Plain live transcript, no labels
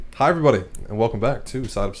Hi, everybody, and welcome back to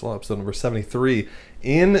Side Up Slaw, episode number 73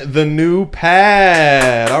 in the new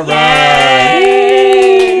pad. All right.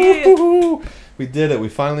 Woo-hoo-hoo. We did it. We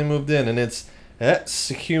finally moved in, and it's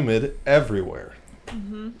humid everywhere.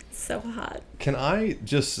 Mm-hmm. So hot. Can I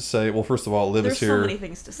just say, well, first of all, Liv is here. There's so many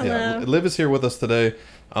things to say. Yeah, Liv is here with us today,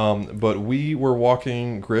 but we were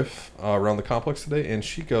walking Griff around the complex today, and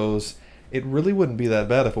she goes, it really wouldn't be that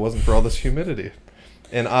bad if it wasn't for all this humidity.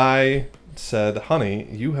 And I said, honey,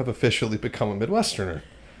 you have officially become a Midwesterner.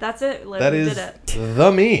 That's it, Liv. That we is did it. the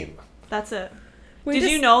meme. That's it. Did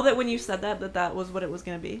you know that when you said that was what it was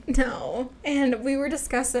going to be? No. And we were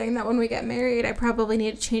discussing that when we get married, I probably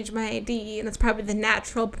need to change my ID, and that's probably the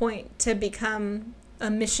natural point to become a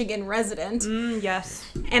Michigan resident. Yes.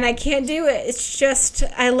 And I can't do it. It's just,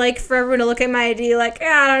 I like for everyone to look at my ID like,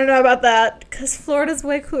 I don't know about that, because Florida's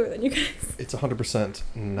way cooler than you guys. It's 100%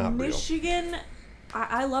 not real. Michigan,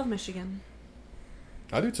 I love Michigan.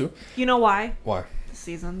 I do too. You know why? Why? The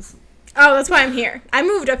seasons. Oh, that's why I'm here. I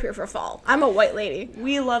moved up here for fall. I'm a white lady.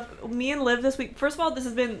 Me and Liv this week. First of all, this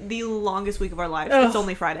has been the longest week of our lives. Ugh. It's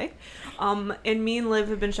only Friday. And me and Liv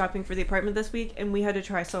have been shopping for the apartment this week, and we had to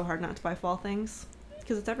try so hard not to buy fall things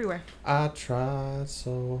because it's everywhere. I tried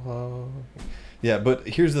so hard. Yeah, but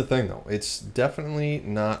here's the thing, though. It's definitely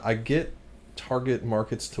not... I get target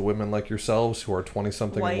markets to women like yourselves who are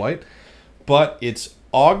 20-something and white, but it's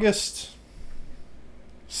August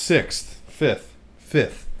 6th, 5th.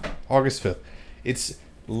 August 5th. It's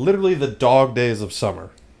literally the dog days of summer.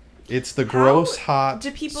 It's the gross, hot do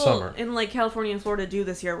people summer. in like California and Florida do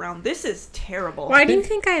this year round? This is terrible. Why do you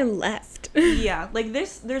think I left? Yeah, like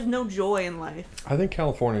this, there's no joy in life. I think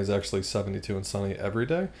California is actually 72 and sunny every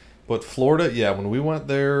day. But Florida, yeah, when we went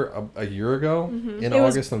there a year ago in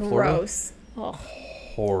August in Florida. Gross. Oh.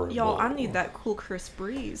 Horrible. Y'all, I need that cool, crisp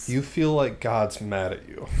breeze. You feel like God's mad at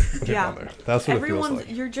you when you're down there. That's what it feels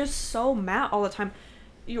like. You're just so mad all the time.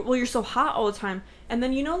 You're so hot all the time. And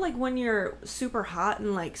then, like when you're super hot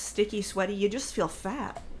and like sticky, sweaty, you just feel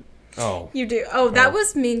fat. Oh. You do. Oh, that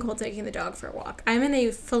was me and Cole taking the dog for a walk. I'm in a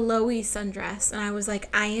flowy sundress, and I was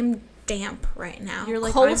like, I am damp right now. You're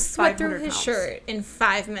like, Cole I'm sweat through 500 his pounds. shirt in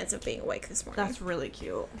 5 minutes of being awake this morning. That's really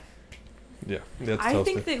cute. Yeah. That's I toasty.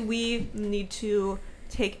 think that we need to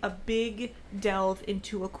take a big delve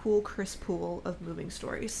into a cool, crisp pool of moving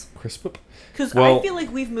stories. Crisp. Because Well, I feel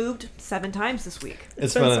like we've moved 7 times this week.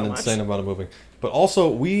 It's been been so an much. insane amount of moving. But also,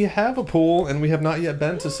 we have a pool, and we have not yet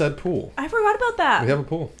been to said pool. I forgot about that. We have a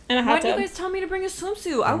pool. And a Why hot didn't you tub guys tell me to bring a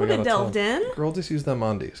swimsuit? I And we would got have a delved tub. in. Girl, just use them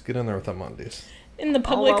undies. Get in there with them undies. in the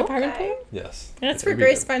public Oh, apartment okay. pool. Yes. That's where We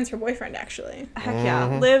Grace did. finds her boyfriend, actually. Heck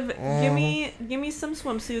yeah. Liv, give me some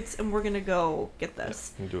swimsuits and we're gonna go get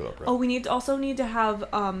this. You do it up right. Oh, we need to have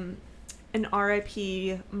an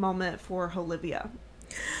RIP moment for Olivia.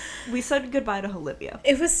 We said goodbye to Olivia.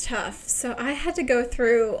 It was tough. So I had to go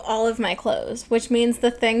through all of my clothes, which means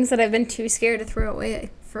the things that I've been too scared to throw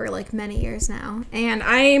away for like many years now. And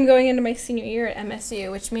I am going into my senior year at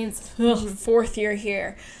MSU, which means fourth year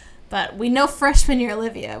here. But we know freshman year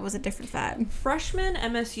Olivia was a different vibe. Freshman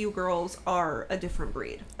MSU girls are a different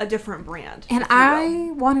breed, a different brand. And if you will.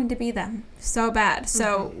 I wanted to be them so bad.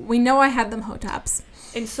 So we know I had them ho-tops.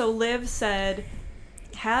 And so Liv said,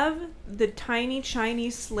 have the tiny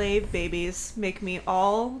Chinese slave babies make me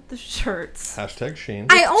all the shirts. Hashtag Sheen.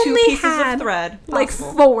 I 2 only pieces had of thread. like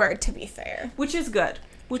possible. 4, to be fair. Which is good.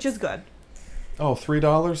 Oh,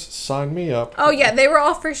 $3? Sign me up. Oh, yeah, they were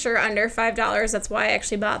all for sure under $5. That's why I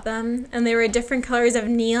actually bought them. And they were different colors of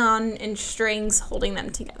neon and strings holding them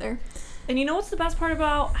together. And you know what's the best part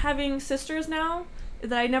about having sisters now?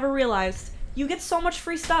 That I never realized? You get so much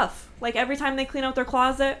free stuff. Like every time they clean out their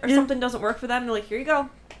closet or something doesn't work for them, they're like, here you go.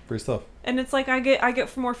 Free stuff. And it's like I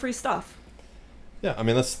get more free stuff. Yeah, I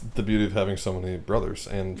mean, that's the beauty of having so many brothers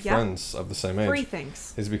and Yeah. friends of the same age. Free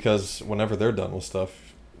things. Is because whenever they're done with stuff,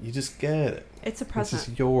 you just get it. It's a It's present.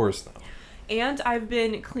 just yours now. And I've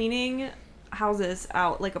been cleaning houses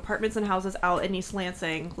out, like apartments and houses out in East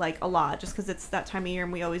Lansing, like a lot, just because it's that time of year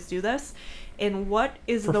and we always do this. And what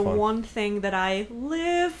is For the fun. one thing that I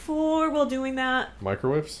live for while doing that?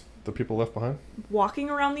 Microwaves? The people left behind?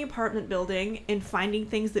 Walking around the apartment building and finding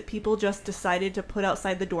things that people just decided to put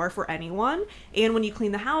outside the door for anyone. And when you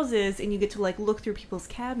clean the houses and you get to like look through people's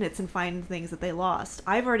cabinets and find things that they lost.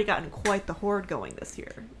 I've already gotten quite the hoard going this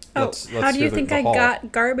year. Let's How do hear you the- think the I haul.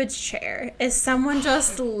 got garbage chair? Is someone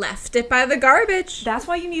just left it by the garbage? That's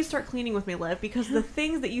why you need to start cleaning with me, Liv, because the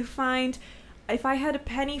things that you find, if I had a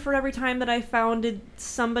penny for every time that I found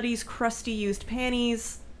somebody's crusty used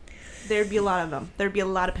panties, there'd be a lot of them. There'd be a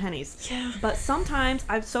lot of pennies. Yeah. But sometimes,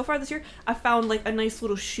 so far this year, I found like a nice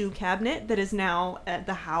little shoe cabinet that is now at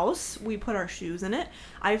the house. We put our shoes in it.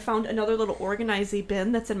 I found another little organizing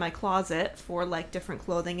bin that's in my closet for like different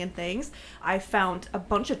clothing and things. I found a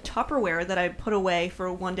bunch of Tupperware that I put away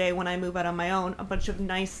for one day when I move out on my own. A bunch of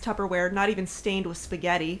nice Tupperware, not even stained with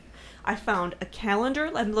spaghetti. I found a calendar,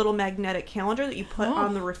 a little magnetic calendar that you put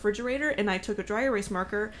on the refrigerator, and I took a dry erase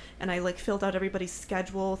marker and I like filled out everybody's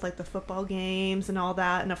schedule with like the football games and all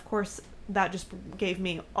that, and of course that just gave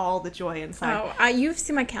me all the joy inside. Oh, you've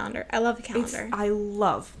seen my calendar. I love the calendar. I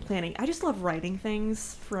love planning. I just love writing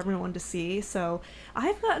things for everyone to see, so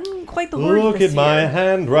I've gotten quite the word Look this at my year.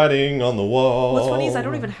 handwriting on the wall. What's funny is I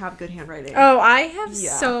don't even have good handwriting. Oh, I have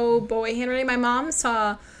Yeah. so boy handwriting. My mom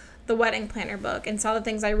saw the wedding planner book and saw the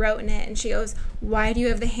things I wrote in it, and she goes, "Why do you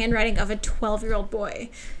have the handwriting of a 12-year-old boy?"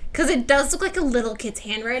 Because it does look like a little kid's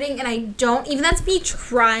handwriting, and I don't, even that's me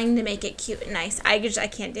trying to make it cute and nice. I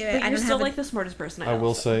can't do it. But I you're don't still have like the smartest person I know. I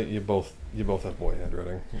will say you both have boy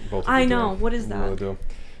handwriting. Both of I you do. know. What is You that? really do.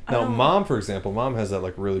 I Now, don't- mom, for example, mom has that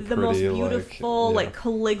like really the pretty, most beautiful like, like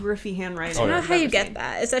calligraphy handwriting. I don't know I've how you ever get seen.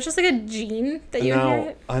 that. Is that just like a gene that you Now,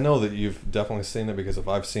 inherit? I know that you've definitely seen it because if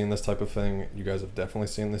I've seen this type of thing, you guys have definitely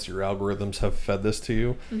seen this. Your algorithms have fed this to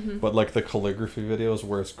you. Mm-hmm. But like the calligraphy videos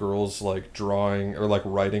where it's girls like drawing or like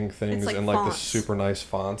writing things like in like the fonts. super nice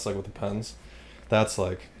fonts, like with the pens, that's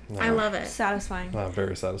like I love it. Satisfying.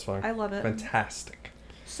 very satisfying. I love it. Fantastic.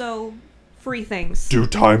 So, free things. 2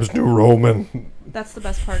 times New Roman. That's the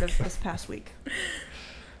best part of this past week. Yeah,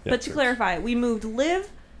 But to true. clarify, we moved Liv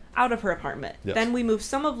out of her apartment. Yes. Then we moved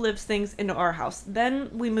some of Liv's things into our house. Then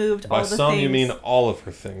we moved By all the some, things. you mean all of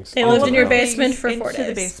her things. They all lived of in your her basement things for 4 into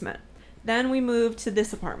the days. basement. Then we moved to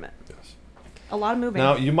this apartment. Yes. A lot of moving.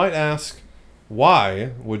 Now, you might ask,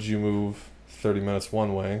 why would you move 30 minutes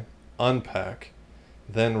one way, unpack,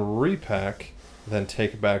 then repack, then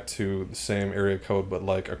take it back to the same area code but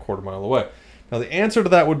like a quarter mile away? Now, the answer to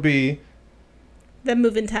that would be, The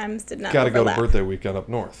moving times did not got to go to overlap. birthday weekend up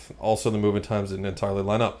north. Also, the moving times didn't entirely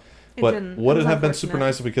line up. It But didn't. would It it was have been super unfortunate.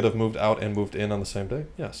 nice if we could have moved out and moved in on the same day?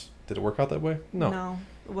 Yes. Did it work out that way? No.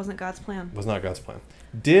 It wasn't God's plan. It was not God's plan.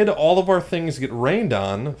 Did all of our things get rained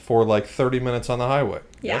on for like 30 minutes on the highway?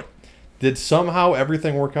 Yeah. Yep. Did somehow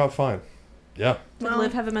everything work out fine? Yeah. Did Well-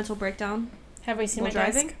 Liv have a mental breakdown? Have we seen While my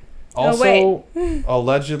driving? desk? Also,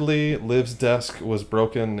 allegedly, Liv's desk was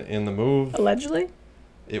broken in the move. Allegedly?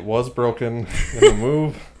 It was broken in the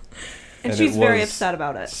move. And And she's it very was upset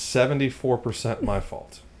about it. 74% my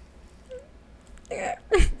fault.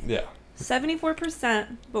 Yeah.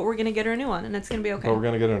 74%, but we're going to get her a new one, and it's going to be okay. But we're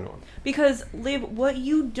going to get a new one. Because, Liv, what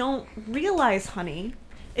you don't realize, honey,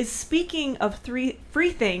 is speaking of free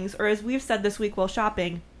things, or as we've said this week while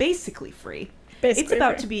shopping, basically free. It's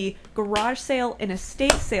about to be garage sale and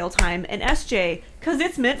estate sale time in SJ, because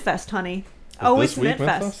it's Mint Fest, honey. Oh, this it's week, Mint Mint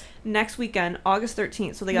Fest. Fest? Next weekend, August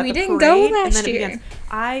 13th. So they got We the didn't parade, go and then last it year. begins.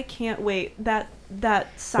 I can't wait. That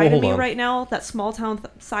side of hold me on. right now, that small town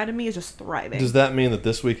side of me is just thriving. Does that mean that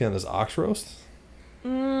this weekend is Ox Roast?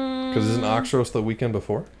 Because isn't Ox Roast the weekend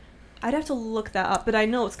before? I'd have to look that up, but I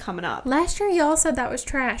know it's coming up. Last year, y'all said that was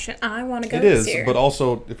trash, and I want to go It this is, year. but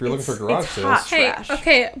also if you're looking for It's garage hot. sales, Hey, trash.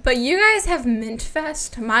 okay, but you guys have Mint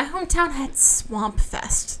Fest. My hometown had Swamp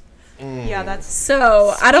Fest. Yeah, that's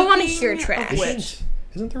So, I don't want to Speaking hear of trash. which-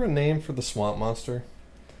 isn't there a name for the swamp monster?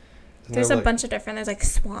 Isn't There's there, a like, bunch of different. There's like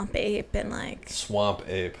Swamp Ape and like. Swamp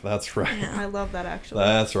Ape. That's right. Yeah. I love that actually.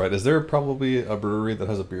 That's right. Is there probably a brewery that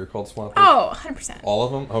has a beer called Swamp Ape? Oh, 100%. All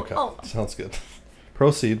of them? Okay. All of 'em. Sounds good.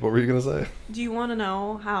 Proceed. What were you going to say? Do you want to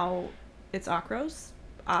know how it's Oxros?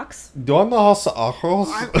 Ox? Do I know how to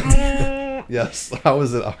Ox Yes. How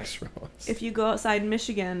is it Ox Roast? If you go outside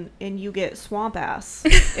Michigan and you get swamp ass,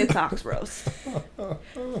 it's ox roast.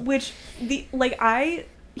 Which I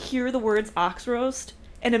hear the words ox roast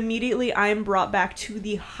and immediately I'm brought back to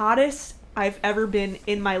the hottest I've ever been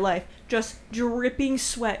in my life. Just dripping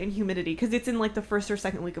sweat and humidity because it's in like the first or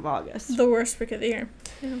second week of August. The worst week of the year.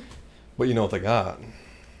 But you know what they got?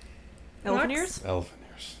 Elephant Ox? ears, Elephant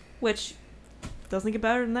ears. which doesn't get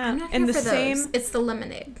better than that. I'm not And here the for same those. It's the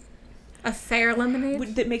lemonade. A fair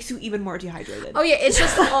lemonade. that makes you even more dehydrated. Oh yeah, it's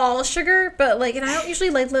just all sugar, but like, and I don't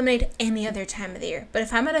usually like lemonade any other time of the year. But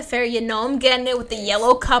if I'm at a fair, you know I'm getting it with the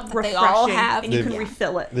yellow cup that they all Refreshing, have. and you can They've-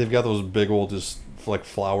 refill it. They've got those big old just like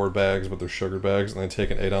flour bags, but they're sugar bags, and they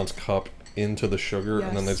take an 8-ounce cup into the sugar,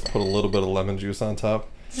 and then they Yes. just put a little bit of lemon juice on top.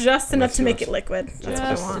 Just enough That's to make yours. it liquid. That's what I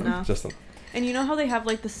Just want. enough. Just enough. And you know how they have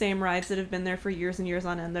like the same rides that have been there for years and years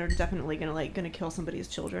on end that are definitely gonna kill somebody's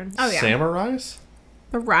children. Oh yeah. Samurais?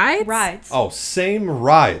 The rides? Rides. Oh, same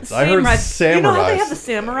rides. I heard rides. samurais. You know how they have the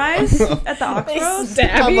samurais at the Oxbros?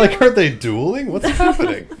 Stab I'm you? like, are they dueling? What's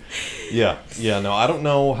happening? Yeah, no, I don't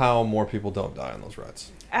know how more people don't die on those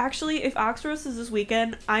rides. Actually, if Oxbros is this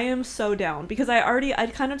weekend, I am so down. Because I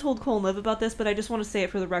kind of told Cole and Liv about this, but I just want to say it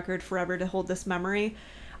for the record forever to hold this memory.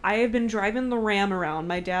 I have been driving the Ram around,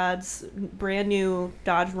 my dad's brand new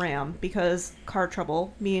Dodge Ram, because car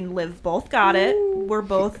trouble. Me and Liv both got it. We're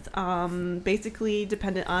both basically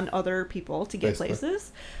dependent on other people to get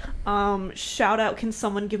places. Shout out, can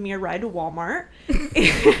someone give me a ride to Walmart?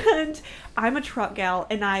 And I'm a truck gal,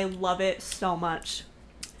 and I love it so much.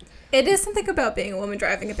 It is something about being a woman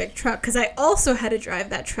driving a big truck, because I also had to drive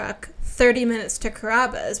that truck 30 minutes to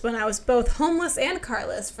Carrabba's when I was both homeless and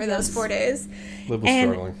carless for those 4 days. Liv was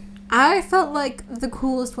struggling. I felt like the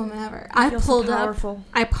coolest woman ever. I pulled up.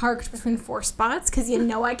 I parked between 4 spots because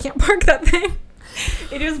I can't park that thing.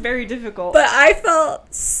 It is very difficult. But I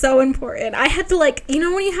felt so important. I had to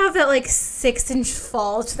when you have that 6-inch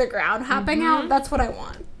fall to the ground hopping out, that's what I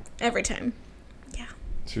want every time. Yeah.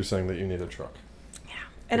 So you're saying that you need a truck.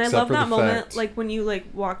 And Except I love for that the moment, fact- like when you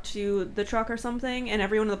walk to the truck or something, and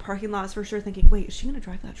everyone in the parking lot is for sure thinking, "Wait, is she gonna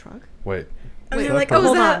drive that truck?" Wait. And Wait, they're like, that "Oh, is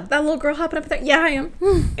hold that on. that little girl hopping up there?" Yeah, I am.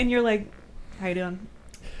 And you're like, "How you doing?"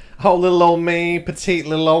 Oh, little old me, petite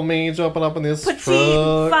little old me jumping up in this Petite,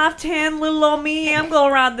 truck. 5'10", little old me. I'm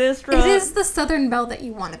gonna ride this truck. It is the Southern Belle that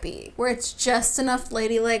you want to be, where it's just enough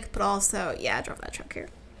ladylike, but also, yeah, I drove that truck here.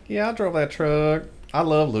 Yeah, I drove that truck. I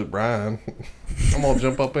love Luke Bryan. I'm gonna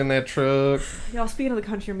jump up in that truck. Y'all, speaking of the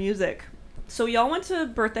country music, so y'all went to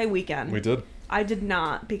birthday weekend. We did. I did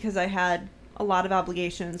not because I had a lot of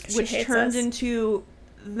obligations, She which hates turned us. into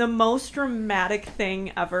the most dramatic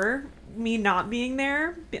thing ever. Me not being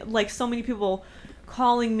there, like so many people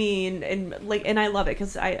calling me and I love it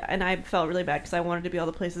because I felt really bad because I wanted to be all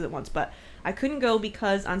the places at once, but I couldn't go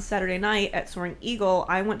because on Saturday night at Soaring Eagle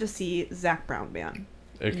I went to see Zach Brown Band,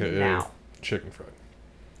 AKA Now. Chicken Fried.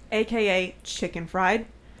 aka Chicken Fried,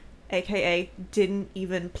 aka didn't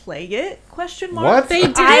even play it? Question mark. What? They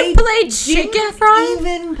didn't I play Chicken didn't Fried?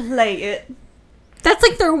 even play it. That's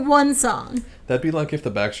like their one song. That'd be like if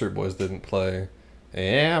the Backstreet Boys didn't play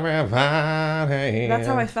Everybody. That's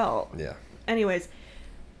how I felt. Yeah. Anyways,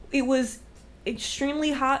 it was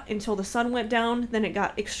extremely hot until the sun went down. Then it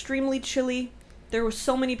got extremely chilly. There were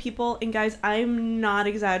so many people. And guys, I'm not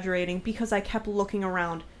exaggerating because I kept looking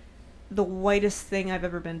around. The whitest thing I've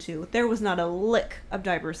ever been to. There was not a lick of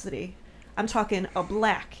diversity. I'm talking a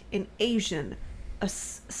black, an Asian, a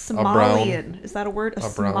Somalian. Is that a word? A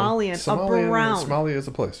Somalian. A brown. Somalia is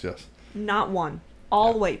a place, yes. Not one.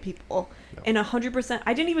 All white people. No. And 100%.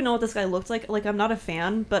 I didn't even know what this guy looked like. Like, I'm not a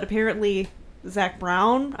fan, but apparently Zach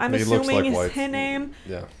Brown, I'm assuming is his name.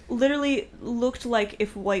 Yeah. Literally looked like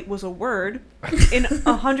if white was a word. In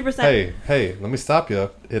 100%. Hey, let me stop you.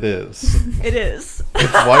 It is. It is.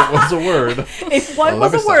 If white was a word. If white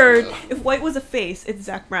was a word, if white was a face, it's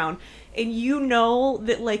Zach Brown. And you know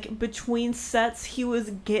that, like, between sets, he was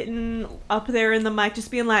getting up there in the mic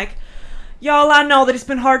just being like, y'all, I know that it's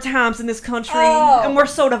been hard times in this country, and we're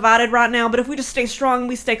so divided right now, but if we just stay strong and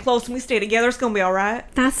we stay close and we stay together, it's going to be all right.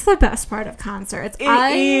 That's the best part of concerts.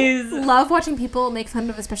 I love watching people make fun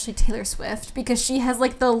of especially Taylor Swift because she has,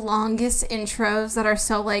 like, the longest intros that are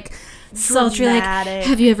so, like, sultry, like,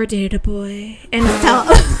 have you ever dated a boy? And tell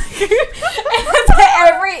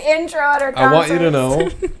every intro at her concert.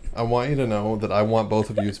 I want you to know that I want both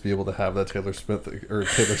of you to be able to have that Taylor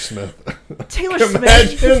Smith.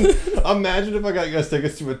 Imagine if I got you guys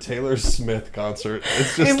tickets to a Taylor Smith concert.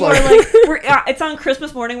 It's just and it's on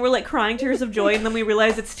Christmas morning. We're like crying tears of joy, and then we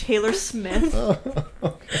realize it's Taylor Smith.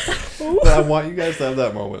 But I want you guys to have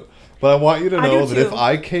that moment. But I want you to know that if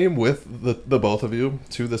I came with the both of you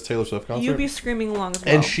to this Taylor Swift concert, you'd be screaming along as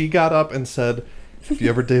well. And she got up and said, "Have you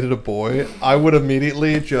ever dated a boy?" I would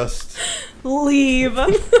immediately just leave.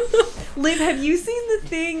 Liv, have you seen the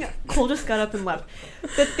thing? Cole just got up and left.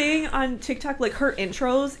 The thing on TikTok, like her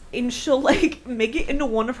intros, and she'll like make it into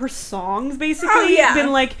one of her songs. Basically,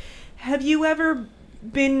 been like, "Have you ever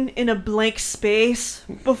been in a blank space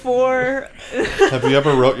before?" Have you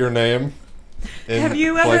ever wrote your name? Have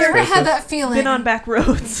you ever had that feeling? Been on back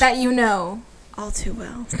roads that you know all too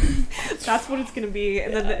well. That's what it's gonna be,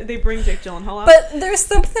 and then they bring Jake Gyllenhaal out. But there's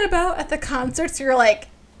something about at the concerts you're like,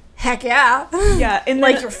 heck yeah, yeah, and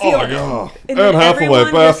like you're feeling it. And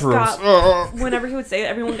Hathaway bathrooms. Whenever he would say it,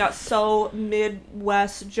 everyone got so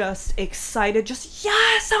Midwest, just excited, just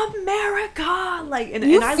yes, America, like, and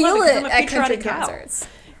I feel love it because it I'm a at country patriotic concerts. gal,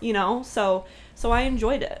 you know. So I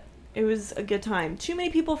enjoyed it. It was a good time. Too many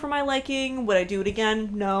people for my liking. Would I do it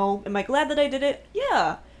again? No. Am I glad that I did it?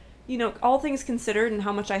 Yeah. you know, all things considered and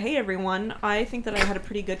how much I hate everyone, I think that I had a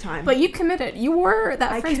pretty good time. But you committed. You wore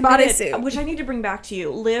that I Fringe committed, bodysuit. which I need to bring back to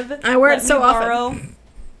you. Liv, I wear it let so me often. borrow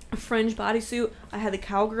a Fringe bodysuit. I had the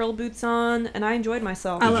cowgirl boots on, and I enjoyed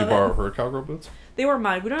myself. I Did you love borrow her cowgirl boots? They were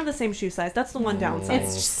mine. We don't have the same shoe size. That's the one downside.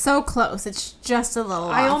 It's so close. It's just a little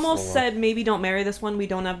I off. almost said maybe don't marry this one. We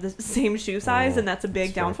don't have the same shoe size, and that's a big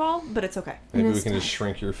that's fair. downfall. But it's okay. Maybe It we is can just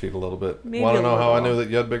shrink your feet a little bit. Maybe Want a to know how I little. knew that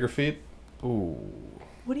you had bigger feet? Ooh,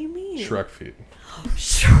 What do you mean? Shrek feet.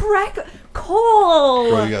 Shrek. Cole.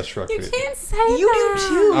 Bro, you got Shrek You feet. can't say You that. do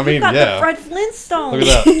too. I You've mean, got yeah. the Fred Flintstone. Look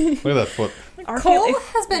at that. Look at that foot. Our Cole family-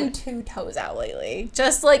 has been 2 toes out lately.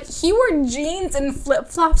 Just like he wore jeans and flip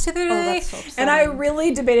flops the other day, that's so and I upsetting.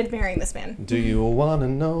 really debated marrying this man. Do you want to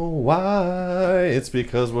know why? It's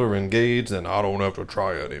because we're engaged and I don't have to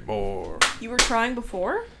try anymore. You were trying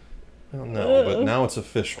before? Well, no, but now it's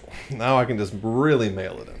official. Now I can just really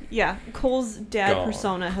mail it in. Yeah. Cole's dad Gone.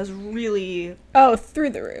 persona has really Oh, through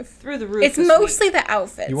the roof. through the roof. It's this mostly the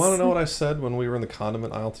outfits. You want to know what I said when we were in the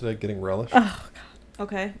condiment aisle today getting relish? week.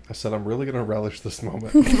 Okay. I said, I'm really going to relish this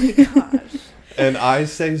moment. Oh my gosh. And I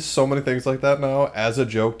say so many things like that now as a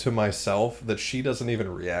joke to myself that she doesn't even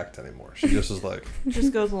react anymore. She just is like,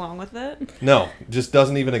 Just goes along with it. no, just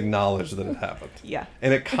doesn't even acknowledge that it happened. Yeah.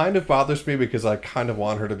 And it kind of bothers me because I kind of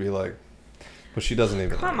want her to be like, but she doesn't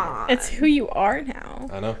even. Come anymore. on. It's who you are now.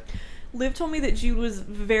 I know. Liv told me that Jude was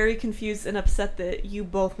very confused and upset that you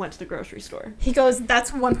both went to the grocery store. He goes,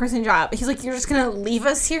 "That's one person job." He's like, "You're just gonna leave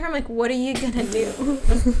us here?" I'm like, "What are you gonna do?"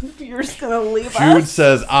 You're just gonna leave Jude us?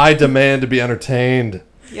 says, I demand to be entertained.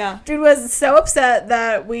 Yeah. Dude was so upset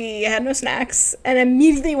that we had no snacks and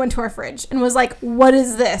immediately went to our fridge and was like, "What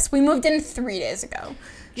is this?" We moved in 3 days ago.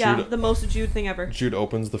 Yeah. Jude- The most Jude thing ever. Jude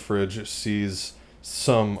opens the fridge, sees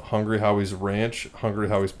some Hungry Howie's ranch, Hungry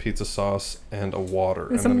Howie's pizza sauce, and a water.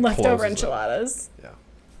 And some then leftover closes it. enchiladas. Yeah.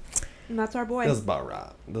 And that's our boy. That's about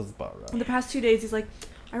right. That's about right. The past 2 days, he's like,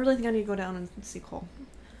 I really think I need to go down and see Cole.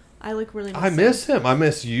 I like really miss I him. miss him. I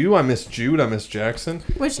miss you. I miss Jude. I miss Jackson.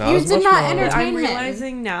 Which Not you as did much not Mom. But entertain I'm him.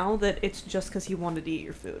 realizing now that it's just because he wanted to eat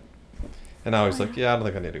your food. And now he's like, yeah, I don't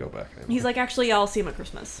think I need to go back anymore. He's like, actually, yeah, I'll see him at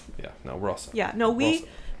Christmas. yeah, no, we're all set. Yeah, no, We're all we set.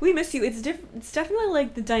 we miss you. It's it's definitely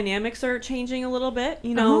like the dynamics are changing a little bit.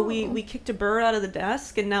 You know, Oh. we kicked a bird out of the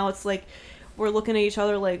desk, and now it's like we're looking at each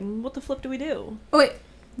other like, what the flip do we do? Oh, wait,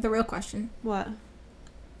 the real question: What?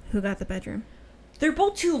 who got the bedroom? They're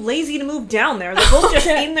both too lazy to move down there. They're both just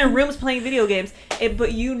in their rooms playing video games.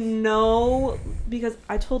 But you know, because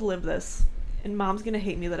I told Liv this, and Mom's gonna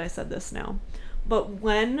hate me that I said this now. But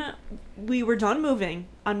when we were done moving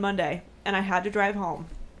on Monday, and I had to drive home,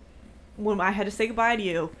 when I had to say goodbye to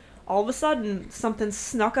you, all of a sudden something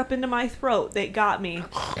snuck up into my throat that got me,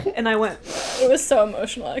 and I went, It was so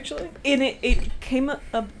emotional, actually. and it came out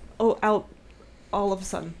all of a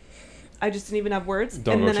sudden. I just didn't even have words.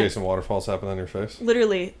 Don't and go then chasing waterfalls happen on your face.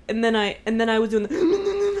 literally, and then I was doing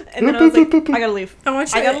the, and then I was like, I gotta leave. I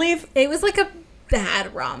want you. I gotta leave. It was like a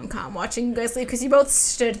bad rom-com watching you guys leave because you both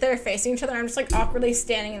stood there facing each other. I'm just like awkwardly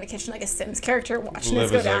standing in the kitchen like a Sims character watching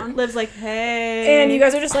Liv this go is like- down. Liv's like, hey, And you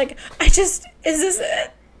guys are just like, is this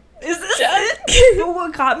it? is this it? But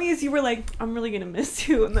what caught me is you were like, I'm really gonna miss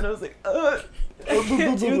you, and then I was like, I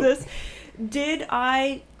can't do this. Did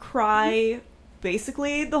I cry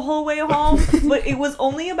basically the whole way home? But it was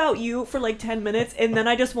only about you for like 10 minutes, and then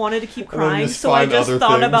I just wanted to keep And then crying, just so I find just other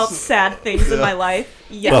thought things. about sad things in Yeah. my life.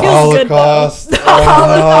 The Yeah. feels good, though. Holocaust. The Oh,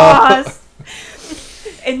 Holocaust.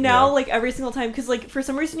 And now, Yeah. like, every single time, because, like, for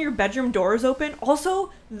some reason your bedroom door is open.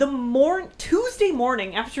 Also, Tuesday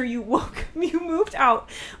morning after you moved out,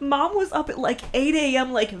 Mom was up at, like, 8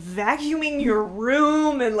 a.m., like, vacuuming your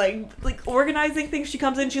room and, like organizing things. She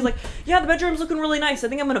comes in, she's like, yeah, the bedroom's looking really nice. I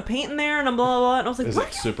think I'm going to paint in there, and I'm blah, blah, blah. And I was like, Is what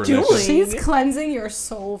it are you super doing? nice? She's cleansing your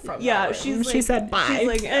soul from Yeah, that she's room. like, She said bye. She's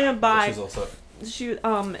like, bye. She's all set.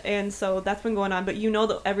 And so that's been going on, but you know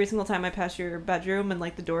that every single time I pass your bedroom and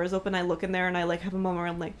like the door is open, I look in there and I like have a moment where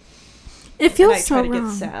I'm like, It and feels I so try to wrong.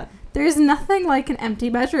 get sad. There's nothing like an empty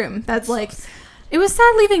bedroom. That's like, it was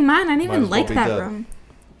sad leaving mine. I didn't Might even as well like be that dead. room.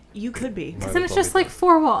 You could be, Might Because as then it's well just be like done.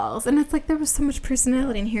 4 walls, and it's like there was so much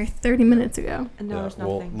personality in here 30 minutes ago. and now Yeah, there's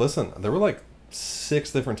well, nothing. listen, there were like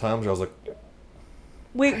 6 different times where I was like,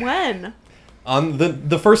 Wait, when? on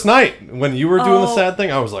the first night when you were doing the Oh. sad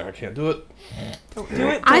thing, I was like, I can't do it. Don't do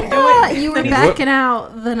it. I don't do thought it. you were Then you- backing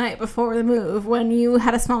out the night before the move when you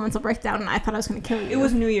had a small mental breakdown, and I thought I was going to kill you. It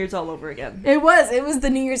was New Year's all over again. It was the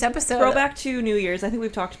New Year's episode. Throwback to New Year's. I think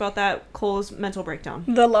we've talked about that. Cole's mental breakdown.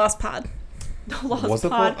 The Lost Pod. The Lost Was it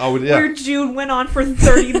Pod. the- oh, yeah. Where June went on for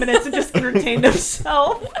 30 minutes and just entertained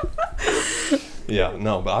himself. Yeah,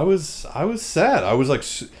 no, but I was sad. I was like,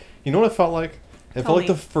 you know what it felt like? It Tell felt like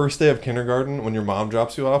me. the first day of kindergarten when your mom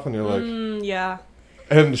drops you off and you're like, Yeah.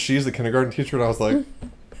 and she's the kindergarten teacher, and I was like,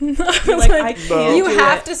 You're like, I can't You do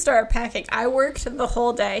have it. to start packing. I worked the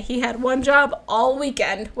whole day. He had one job all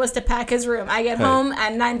weekend was to pack his room. I get Hey. home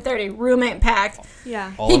at 9:30. Room ain't packed.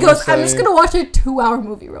 Yeah. all He I'm gonna goes, I'm just say- gonna watch a 2-hour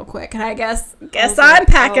movie real quick. And I guess Okay. I'm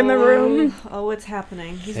packing the room. Oh, it's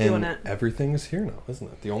happening. He's and doing it. everything is here now, isn't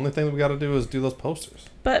it? The only thing that we got to do is do those posters.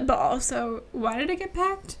 But also, why did it get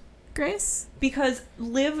packed, Grace? Because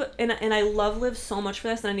Liv, and I love Liv so much for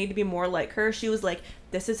this, and I need to be more like her. She was like,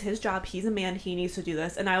 this is his job. He's a man. He needs to do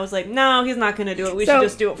this. And I was like, no, he's not going to do it. We should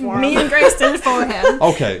just do it for Me him. and Grace did it for him.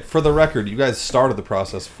 Okay, for the record, you guys started the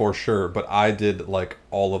process for sure, but I did like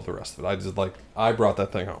all of the rest of it. I brought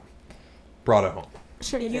that thing home. Brought it home.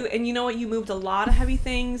 Sure you did. And you know what? You moved a lot of heavy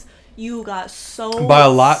things. You got so By a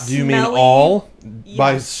lot, do you mean smelly. all?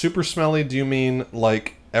 By Yes. super smelly, do you mean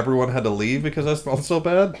like everyone had to leave because I smelled so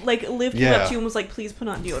bad? Like, Liv came Yeah. up to you and was like, please put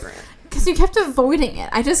on deodorant. Because you kept avoiding it.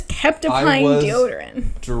 I just kept applying was-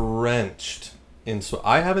 deodorant. Drenched in so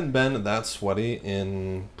I haven't been that sweaty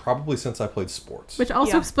in probably since I played sports. Which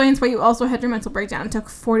also Yeah. explains why you also had your mental breakdown. It took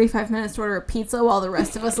 45 minutes to order a pizza while the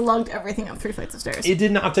rest of us lugged everything up 3 flights of stairs. It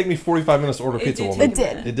did not take me 45 minutes to order It pizza, did woman. It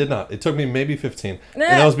did. It did not. It took me maybe 15. Nah.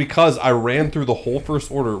 And that was because I ran through the whole first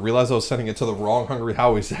order, realized I was sending it to the wrong Hungry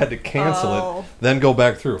Howie's, had to cancel Oh. it, then go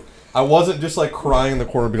back through. I wasn't just like crying in the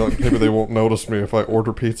corner being like, maybe they won't notice me if I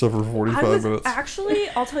order pizza for 45 I was minutes. actually,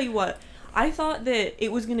 I'll tell you what, I thought that it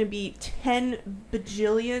was going to be 10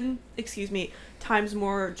 bajillion, times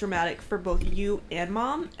more dramatic for both you and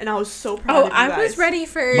Mom, and I was so proud Oh, of you I guys. was ready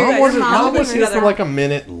for Mom guys wasn't. mom Mom was was here for together. like a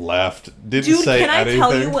minute left. Didn't Dude, say can I anything.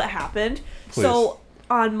 tell you what happened? Please. So,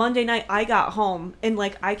 on Monday night, I got home, and,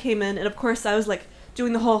 like, I came in, and of course I was, like,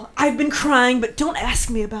 doing the whole, I've been crying, but don't ask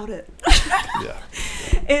me about it. Yeah.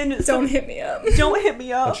 And so, Don't hit me up. don't hit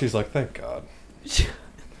me And up. she's like, thank God.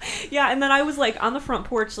 Yeah, and then I was like on the front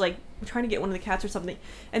porch, like trying to get one of the cats or something,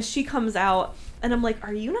 and she comes out, and I'm like,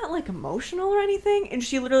 "Are you not like emotional or anything?" And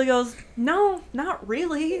she literally goes, "No, not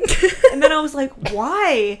really." And then I was like,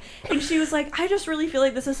 "Why?" And she was like, "I just really feel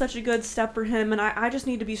like this is such a good step for him, and I just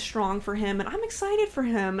need to be strong for him, and I'm excited for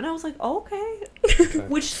him." And I was like, "Okay,"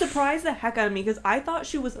 which surprised the heck out of me because I thought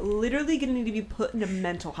she was literally going to be put in a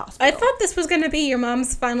mental hospital. I thought this was going to be your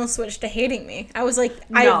mom's final switch to hating me. I was like,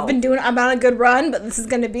 No. I'm on a good run, but this is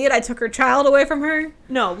going to be it. I took her child away from her.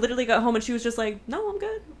 no, literally got home and she was just like, "No, I'm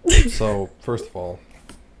good." So first of all,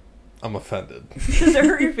 I'm offended. Does it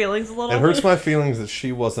hurt your feelings a little? It hurts my feelings that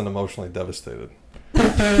she wasn't emotionally devastated.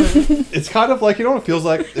 It's kind of like, you know what it feels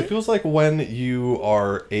like? It feels like when you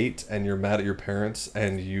are 8 and you're mad at your parents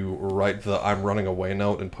and you write the I'm running away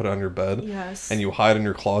note and put it on your bed. Yes. And you hide in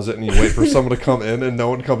your closet and you wait for someone to come in and no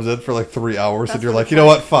one comes in for like 3 hours and That's you're what like, it's you know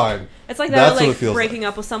like. what, fine. It's like That's that, what like it feels breaking like.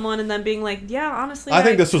 up with someone and then being like, "Yeah, honestly, I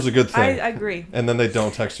think this was a good thing. I agree." And then they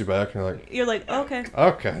don't text you back and you're like, You're like, "Okay,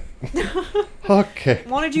 okay. Okay.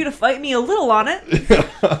 wanted you to fight me a little on it."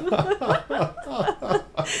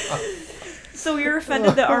 So you're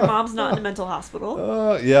offended that our mom's not in a mental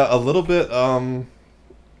hospital? Yeah, a little bit.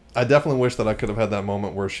 I definitely wish that I could have had that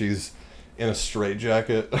moment where she's in a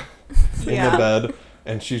straitjacket in Yeah. the bed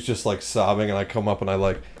and she's just like sobbing, and I come up and I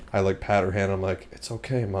pat her hand. I'm like, "It's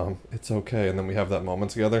okay, Mom. It's okay." And then we have that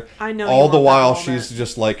moment together. I know. All you the want that while, moment. she's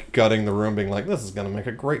just like gutting the room, being like, "This is gonna make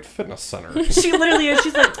a great fitness center." She literally is.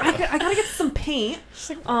 She's like, I gotta get some paint.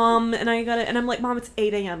 And I'm like, "Mom, it's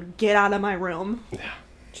 8 a.m. Get out of my room."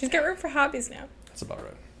 She's got room for hobbies now. That's about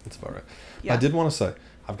right. That's about right. Yeah. I did want to say,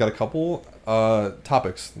 I've got a couple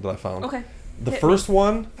topics that I found. Okay. The Hit first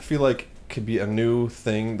one, I feel like, could be a new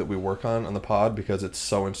thing that we work on the pod because it's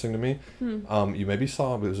so interesting to me. You maybe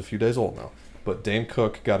saw, but it was a few days old now. But Dane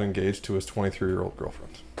Cook got engaged to his 23-year-old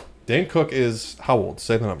girlfriend. Dane Cook is how old?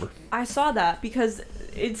 Say the number. I saw that because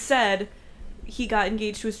it said he got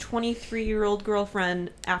engaged to his 23-year-old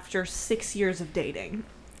girlfriend after 6 years of dating.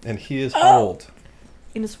 And he is how old?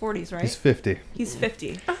 In his 40s, right? He's 50. He's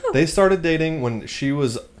 50. They started dating when she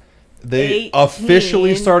was... They 18.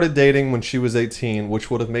 officially started dating when she was 18,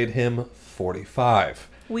 which would have made him 45.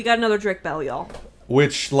 We got another Drake Bell, y'all.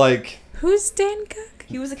 Which, like... Who's Dan Cook?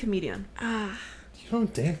 He was a comedian. You know who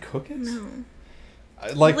Dan Cook is? No.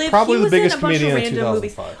 Like, Liv, probably he the was biggest in a bunch of comedian in random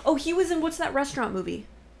movies. 2005. Oh, he was in what's that restaurant movie?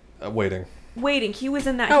 Waiting. Waiting. He was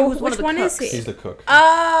in that. Oh, he was one which of the one is cooks. he? He's the cook.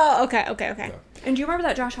 Oh, okay. Yeah. And do you remember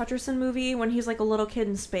that Josh Hutcherson movie when he's like a little kid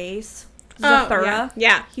in space? Zathura.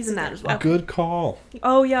 Yeah. He's in that as well. Good call.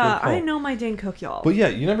 Oh yeah, Good call. I know my Dane Cook, y'all. But yeah,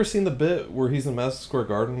 you never seen the bit where he's in Madison Square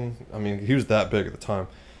Garden? I mean, he was that big at the time.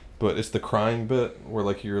 but it's the crying bit where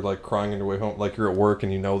like you're like crying on your way home, like you're at work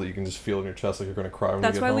and you know that you can just feel in your chest like you're gonna cry when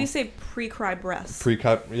That's you get why home. we say pre-cry breaths.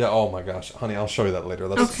 Yeah. Oh my gosh, honey, I'll show you that later.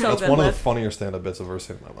 That's Okay. So that's good, one of Liv. the funnier stand-up bits I've ever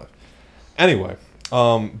seen in my life. Anyway,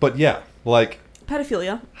 but yeah, like,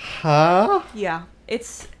 Pedophilia. huh? Yeah.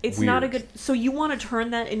 It's not a Weird. good. So you want to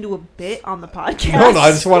turn that into a bit on the podcast? No,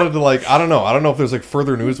 I just wanted to like, I don't know if there's like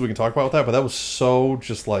further news we can talk about with that, but that was so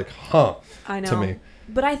just like, huh, I know. to me.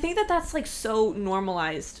 But I think that that's like so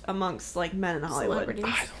normalized amongst like men in Hollywood. Celebrities.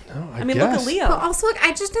 I don't know. I mean, guess. look at Leo. But also, like,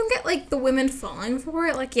 I just don't get, like, the women falling for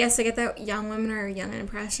it. Like, yes, I get that young women are young and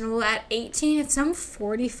impressionable. At 18, if some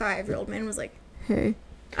 45-year-old man was like, hey,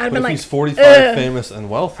 I'd But have been if like, he's 45, ugh. famous and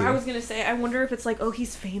wealthy, I was gonna say, I wonder if it's like, oh,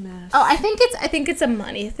 he's famous. Oh, I think it's a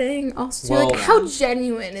money thing. Also, too. Well- Like, how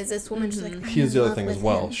genuine is this woman? Just like, I'm here's in the other love thing as with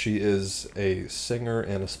well. him. She is a singer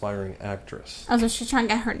and aspiring actress. Oh, so she's trying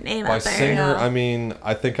to get her name By out there. singer, yeah. I mean,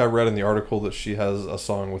 I think I read in the article that she has a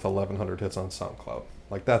song with 1,100 hits on SoundCloud.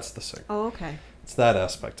 Like, that's the singer. Oh, okay. It's that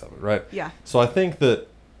aspect of it, right? Yeah. So I think that,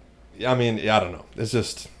 I mean, yeah, I don't know. It's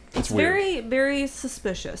just, it's weird. Very, very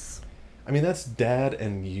suspicious. I mean, that's dad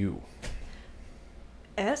and you.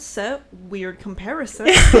 It's a weird comparison,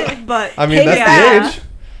 but I mean, that's yeah. the age.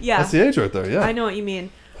 Yeah, That's the age right there, yeah. I know what you mean.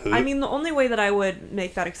 I mean, the only way that I would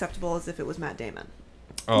make that acceptable is if it was Matt Damon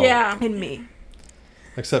Oh. Yeah. and me.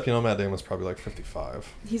 Except, you know, Matt Damon's probably like 55.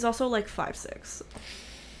 He's also like 5'6".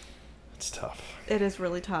 It's tough. It is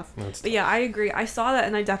really tough. It's But yeah, I agree. I saw that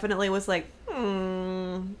and I definitely was like,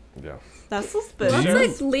 Yeah. that's Well, suspicious.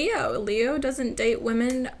 that's like Leo. Leo doesn't date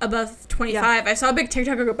women above 25. I saw a big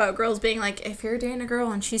TikTok about girls being like, if you're dating a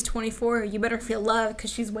girl and she's 24, you better feel loved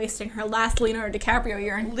because she's wasting her last Leonardo DiCaprio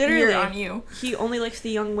year Literally on you. He only likes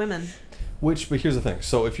the young women. But here's the thing.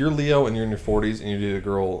 So if you're Leo and you're in your 40s and you date a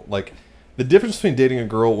girl, like, the difference between dating a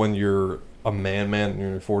girl when you're a man and you're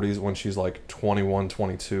in your 40s, when she's like 21,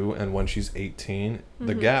 22, and when she's 18,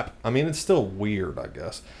 the gap, I mean, it's still weird, I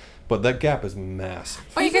guess. But that gap is massive.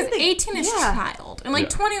 Oh, because Even the- 18 is yeah. child. And like Yeah.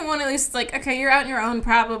 21, at least, like, okay, you're out on your own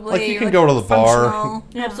probably. Like, you you're, can go to the bar. functional.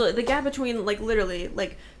 Yeah. Absolutely. The gap between, like, literally,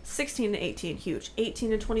 like, 16 to 18, huge. 18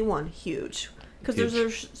 to 21, huge. Because those are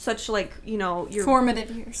such, like, you know, your Formative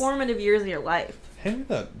years. formative years of your life. Hand me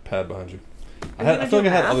that pad behind you. Are you I gonna feel like do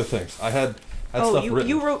I had math? other things. I had Oh, stuff written.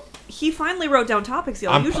 you wrote... He finally wrote down topics,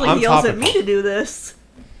 y'all. I'm Usually he yells at me topical. to do this.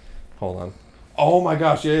 Hold on. Oh my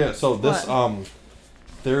gosh, yeah. So this, What?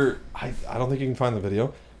 I don't think you can find the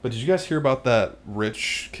video, but did you guys hear about that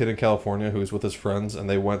rich kid in California who was with his friends and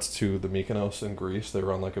they went to the Mykonos in Greece? They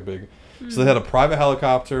were on like a big, so they had a private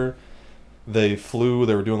helicopter. They flew.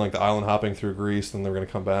 They were doing like the island hopping through Greece, and they were gonna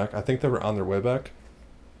come back. I think they were on their way back.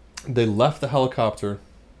 They left the helicopter,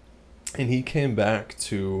 and he came back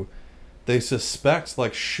to. They suspect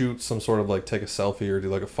like shoot some sort of like take a selfie or do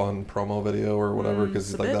like a fun promo video or whatever because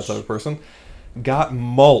he's it's a like that bitch. type of person. Got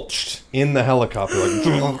mulched in the helicopter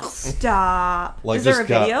like. Stop. Like Is there just a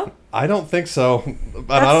got- video? I don't think so, and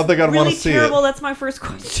I don't think I'd want to see terrible. it. That's my first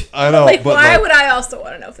question. I know, Like, but why like, would I also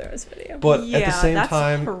want to know if there was video? but Yeah, at the same that's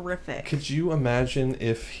time, horrific. could you imagine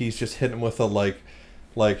if he's just hitting with a like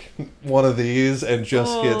one of these and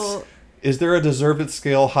just Oh. gets? Is there a deserved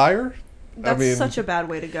scale higher? That's I mean, such a bad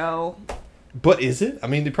way to go. but is it? I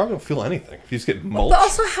mean, you probably don't feel anything if you just get mulched. But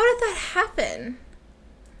also, how did that happen?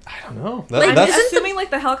 I don't know. Like, I'm That's assuming like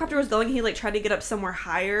the helicopter was going, he like tried to get up somewhere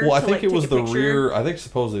higher. well, I to, think like, it take was a the picture. rear. I think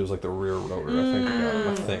supposedly it was like the rear rotor. I think.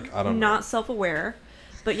 I think. I don't know. Not self-aware,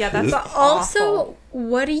 but yeah, that's But awful. also,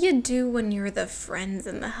 what do you do when you're the friends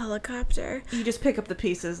in the helicopter? You just pick up the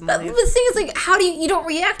pieces and But leave. the thing is, like, how do you don't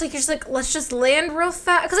react? Like, you're just like, let's just land real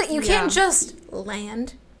fast. Because, like, you Yeah. can't just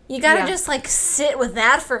land. You gotta Yeah. just, like, sit with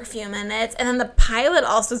that for a few minutes. And then the pilot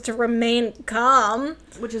also has to remain calm.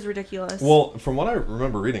 Which is ridiculous. Well, from what I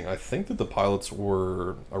remember reading, I think that the pilots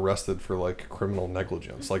were arrested for like criminal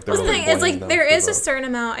negligence. Like they The were thing is, blaming like, them there for is a the- certain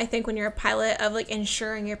amount, I think, when you're a pilot of, like,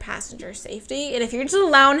 ensuring your passenger's safety. And if you're just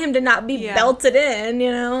allowing him to not be Yeah. belted in,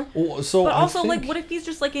 you know? Well, so but I also, like, think- what if he's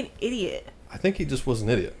just like an idiot? I think he just was an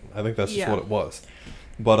idiot. I think that's just Yeah. what it was.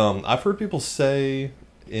 But I've heard people say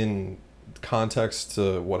in context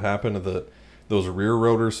to what happened that those rear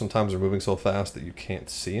rotors sometimes are moving so fast that you can't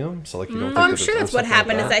see them. So like you don't. Think Oh, I'm that sure it's- that's or what something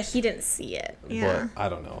happened, like is that he didn't see it. Yeah. But I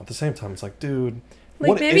don't know. At the same time, it's like, dude, Like,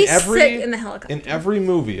 what maybe in every sit in the helicopter. in every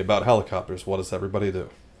movie about helicopters, what does everybody do?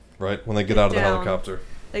 Right when they get out of the down. helicopter.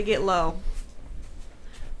 They get low.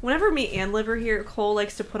 Whenever me and Liv are here, Cole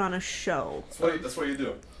likes to put on a show. That's what you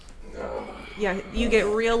do. Yeah, you get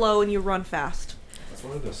real low and you run fast. That's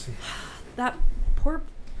what it is. That poor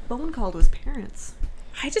Bone called his parents.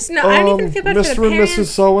 I just know. I don't even feel bad for the Mr. and parents. Mrs.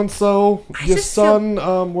 So and So, I your just feel-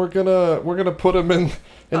 son. We're gonna put him in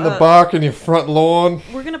the bark in your front lawn.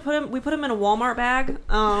 We're gonna put him in a Walmart bag.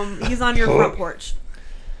 He's on your front porch.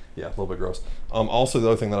 Yeah, a little bit gross. Also, the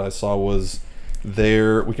other thing that I saw was we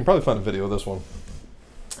can probably find a video of this one,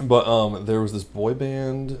 but there was this boy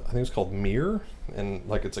band. I think it was called Mir, and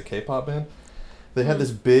like it's a K-pop band. They had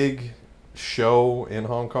this big show in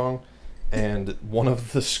Hong Kong, and one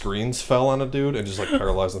of the screens fell on a dude and just like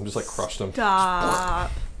paralyzed him, just like crushed him.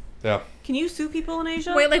 Stop. Yeah. Can you sue people in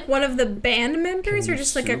Asia? Wait, like one of the band members Can or you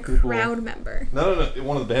just like a sue people? crowd member? No,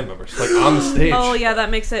 one of the band members, like on the stage. Oh yeah,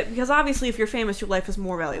 that makes it, because obviously if you're famous, your life is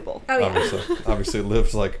more valuable. Oh, yeah. Obviously,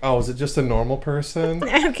 Liv's like, oh, is it just a normal person?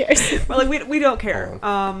 Who cares? But like we don't care.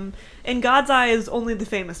 In God's eyes, only the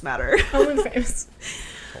famous matter. Only famous.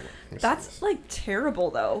 That's like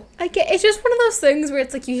terrible though. It's just one of those things where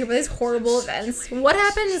it's like you hear about these horrible events. What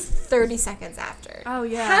happens 30 seconds after? Oh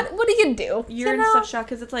yeah. What do you do? You're in such shock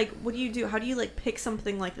because it's like, what do you do? How do you like pick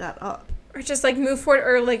something like that up? Or just like move forward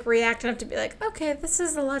or like react enough to be like, okay, this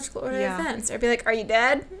is the logical order of events. Or be like, are you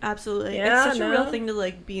dead? Absolutely. Yeah, it's such a real no. thing to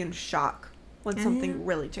like be in shock when Yeah. something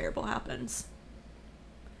really terrible happens.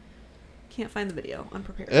 Can't find the video.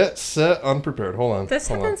 Unprepared. It's set unprepared. Hold on. This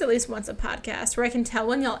hold happens on. at least once a podcast where I can tell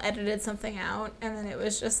when y'all edited something out and then it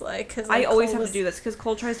was just like, because I always have to do this because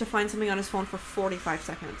Cole tries to find something on his phone for 45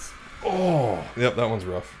 seconds. Oh, yep, that one's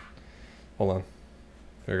rough. Hold on.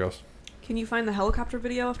 Here it goes. Can you find the helicopter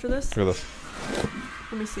video after this? Look at this.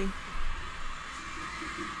 Let me see.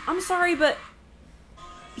 I'm sorry, but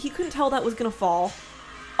he couldn't tell that was gonna fall.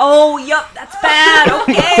 Oh, yep, that's bad.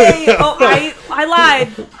 Okay. Oh, I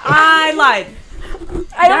lied. I lied.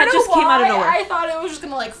 I That don't know just why. came out of nowhere. I thought it was just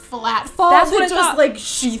gonna like flat fall. That's what but I just thought. like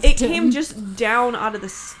sheathed It him. came just down out of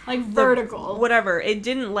the like vertical. whatever. It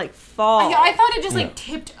didn't like fall. I thought it just No. like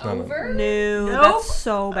tipped No, no. over. No, Nope. that's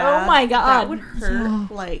so bad. Oh my God. That would hurt Yeah.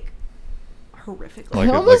 like horrifically. Like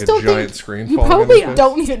I a almost don't giant think screen you falling in probably his face?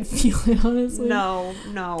 don't even feel it, honestly.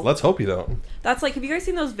 No. Let's hope you don't. That's like, have you guys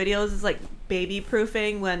seen those videos? It's like baby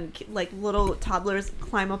proofing when like little toddlers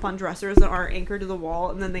climb up on dressers that aren't anchored to the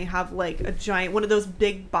wall, and then they have like a giant one of those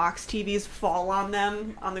big box TVs fall on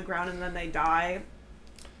them on the ground, and then they die.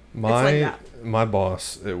 like that. My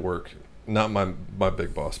boss at work, not my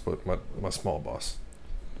big boss, but my small boss.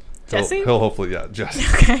 Jesse? He'll hopefully, yeah, Jesse.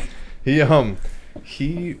 Okay.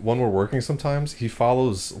 He when we're working sometimes, he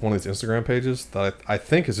follows one of these Instagram pages that I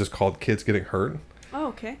think is just called Kids Getting Hurt. Oh,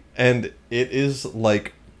 okay. And it is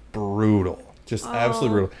like brutal. Just absolutely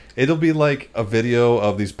Oh. brutal. It'll be like a video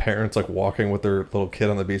of these parents like walking with their little kid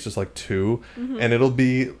on the beach, just like two, and it'll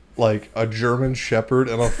be like a German Shepherd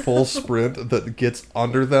in a full sprint that gets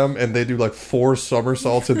under them, and they do like 4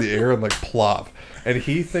 somersaults in the air and like plop. And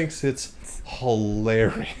he thinks it's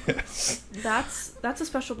hilarious. That's a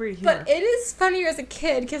special breed of humor. But it is funnier as a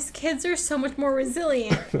kid because kids are so much more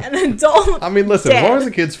resilient. An adult. I mean, listen, as long Dead. as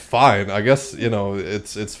the kid's fine, I guess, you know,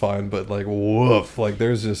 it's fine, but like woof, like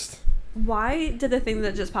there's just Why did the thing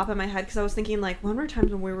that just pop in my head? Because I was thinking, like, when were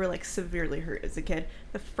times when we were, like, severely hurt as a kid?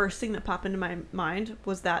 The first thing that popped into my mind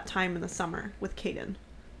was that time in the summer with Caden.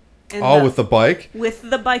 And with the bike. With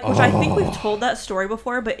the bike, which I think we've told that story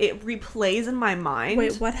before, but it replays in my mind.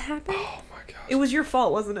 Wait, what happened? Oh my gosh. It was your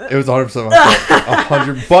fault, wasn't it? It was 100% my fault.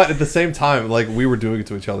 100. But at the same time, like we were doing it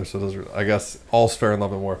to each other, so those are, I guess, all's fair in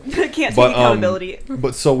love and war. Can't take But, accountability.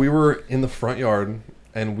 But so we were in the front yard,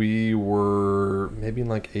 and we were maybe in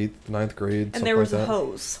like 8th, 9th grade, And something there was like a that.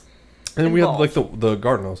 hose. And we had like involved. the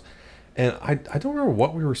garden hose, and I don't remember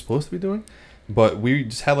what we were supposed to be doing, but we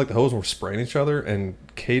just had like the hose and we're spraying each other, and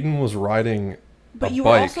Caden was riding But a you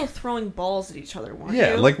bike. were also throwing balls at each other, weren't you?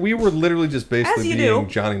 Yeah, like we were literally just basically you being do.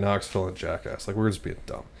 Johnny Knoxville and Jackass. Like we were just being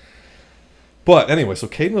dumb. But anyway, so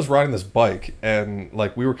Caden was riding this bike, and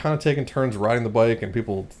like we were kind of taking turns riding the bike, and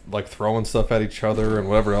people like throwing stuff at each other and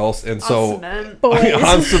whatever else. And so On cement. I mean, Boys.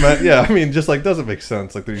 on cement, yeah. I mean, just like doesn't make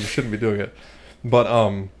sense. Like you shouldn't be doing it. But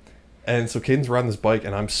and so Caden's riding this bike,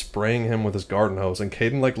 and I'm spraying him with his garden hose, and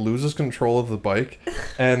Caden like loses control of the bike,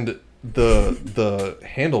 and the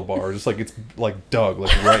handlebar just like it's like dug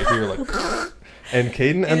like right here, like. And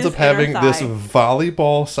Caden ends his up having inner this thigh.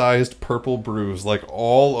 volleyball-sized purple bruise, like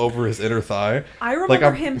all over his inner thigh. I remember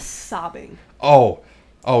I'm- him sobbing. Oh,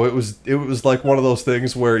 it was like one of those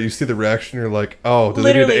things where you see the reaction, you're like, oh, do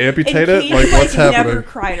Literally. they need to amputate and it? Caden, Like, what's never happening?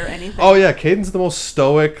 cried or anything. Oh yeah, Caden's the most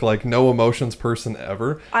stoic, like no emotions person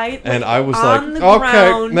ever. And I was on like, the okay,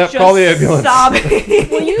 ground, now just call the ambulance. sobbing.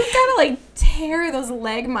 Well, you gotta like tear those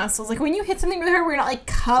leg muscles. Like when you hit something really hard, where you're not like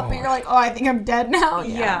cup, but you're like, oh, I think I'm dead now.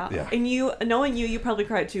 Yeah. Yeah. And knowing you probably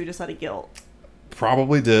cried too, just out of guilt.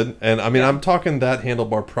 probably did. And I mean, Yeah. I'm talking that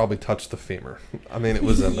handlebar probably touched the femur. I mean, it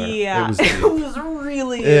was in there. Yeah, It was deep. it was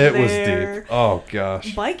really It in was there. deep. Oh,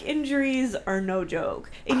 gosh. Bike injuries are no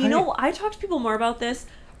joke. And I talk to people more about this.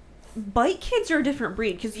 Bike kids are a different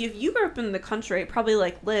breed because if you grew up in the country, probably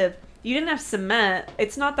like Liv, you didn't have cement.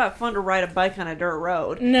 It's not that fun to ride a bike on a dirt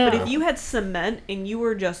road. No. But if you had cement and you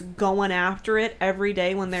were just going after it every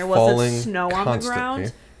day when there wasn't Falling snow on the constantly.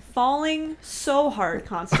 ground, falling so hard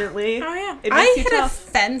constantly. Oh yeah, It I makes you hit a tough.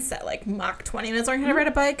 fence at like Mach 20 minutes learning how to ride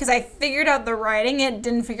a bike because I figured out the riding it,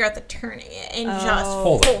 didn't figure out the turning it, and just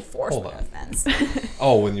Hold full on, force hold went on. a fence.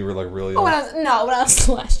 Oh, when you were like really Oh, young. when I was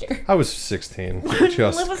last year. I was 16. Liv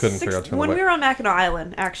Just was couldn't figure out turn the when bike. we were on Mackinac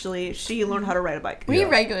Island, actually, she learned how to ride a bike. We Yeah.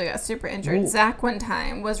 regularly got super injured. Ooh. Zach one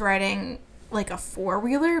time was riding like a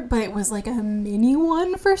 4-wheeler, but it was like a mini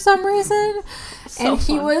one for some reason. So And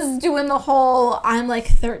he fun. was doing the whole, I'm like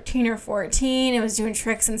 13 or 14, and was doing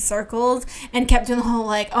tricks and circles, and kept doing the whole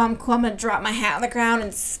like, oh, I'm cool, I'm gonna drop my hat on the ground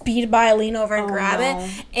and speed by, lean over and Oh, grab no.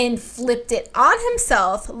 it, and flipped it on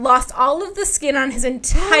himself, lost all of the skin on his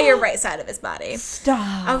entire right side of his body.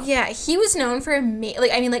 Stop. Oh yeah, he was known for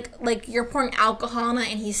like you're pouring alcohol on it,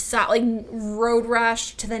 and he saw like road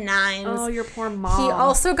rash to the nines. Oh, your poor mom. He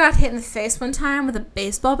also got hit in the face one time with a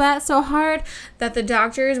baseball bat so hard that the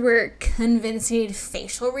doctors were convinced he needed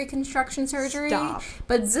facial reconstruction surgery. Stop.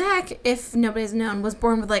 But Zach, if nobody's known, was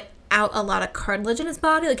born with like out a lot of cartilage in his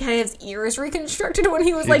body. Like had his ears reconstructed when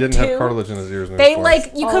he was He like didn't 2. have cartilage in his ears. When he They was born.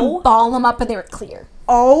 like you Oh. could ball them up and they were clear.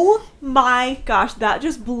 Oh my gosh, that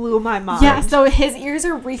just blew my mind. Yeah, so his ears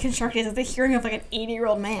are reconstructed as the hearing of like an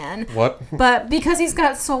 80-year-old man. What? But because he's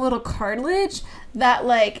got so little cartilage, that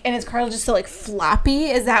like, and his cartilage is so like floppy,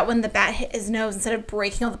 is that when the bat hit his nose, instead of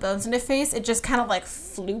breaking all the bones in his face, it just kind of like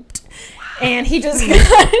flooped. And he just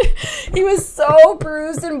he was so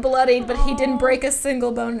bruised and bloodied, but he didn't break a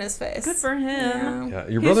single bone in his face. Good for him. Yeah. Yeah,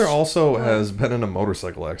 your His- brother also has been in a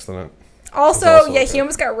motorcycle accident. Also, also yeah, okay. he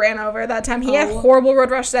almost got ran over that time. He had Oh. horrible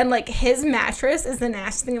road rash then. Like, his mattress is the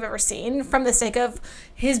nastiest thing I've ever seen from the sake of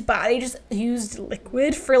his body just used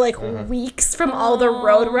liquid for, like, weeks from all the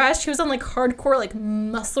road rash. He was on, like, hardcore, like,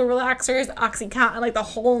 muscle relaxers, Oxycontin, like, the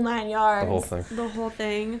whole 9 yards. The whole thing. The whole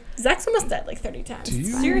thing. Zach's almost dead, like, 30 times. Do you-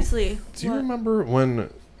 Seriously. Do you What? remember when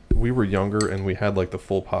we were younger and we had like the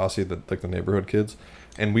full posse, like the neighborhood kids,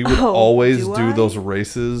 and we would Oh, always do do I? those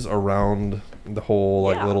races around the whole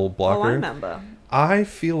like Yeah. little block Oh, I area? remember. I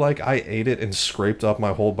feel like I ate it and scraped up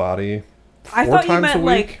my whole body I 4 thought you times a meant week.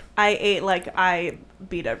 like I ate like I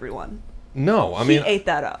beat everyone. No, I He mean, ate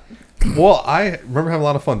that up. well, I remember having a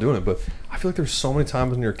lot of fun doing it, but I feel like there's so many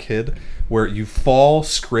times when you're a kid where you fall,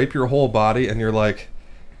 scrape your whole body, and you're like,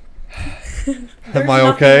 There's "Am I nothing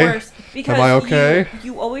okay? worse because Am I okay?"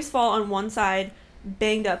 You always fall on one side,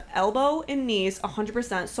 banged up elbow and knees,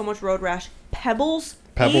 100%. So much road rash. Pebbles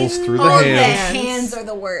in through the Oh, the hands. hands are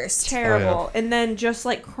the worst. Terrible. And then just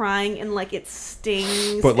like crying and like it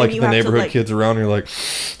stings. But and like you the have to, neighborhood like- kids around, you're like,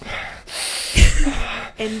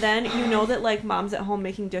 And then you know that like mom's at home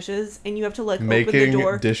making dishes and you have to like open making the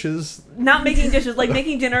door. dishes. Not making dishes, like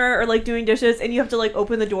making dinner or like doing dishes, and you have to like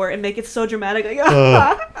open the door and make it so dramatic. Like,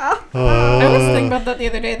 I was thinking about that the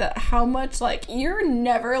other day, that how much, like, you're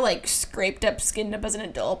never, like, scraped up, skinned up as an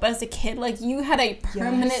adult, but as a kid, like, you had a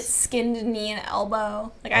permanent Yes. skinned knee and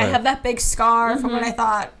elbow. Like, I Right. have that big scar from when I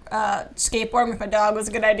thought skateboarding with my dog was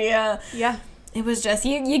a good idea. yeah, It was just,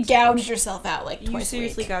 you gouged yourself out, like, you twice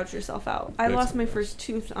seriously a week. gouged yourself out. I Big lost time. my first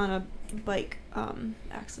tooth on a bike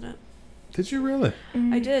accident. Did you really?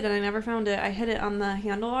 I did, and I never found it. I hit it on the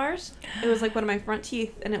handlebars. It was like one of my front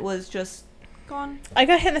teeth, and it was just gone. I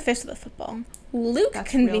got hit in the face with a football. Luke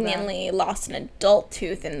That's real bad. conveniently lost an adult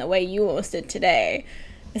tooth in the way you almost did today.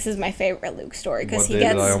 This is my favorite Luke story because What he day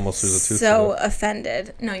did gets I almost lose a tooth so today?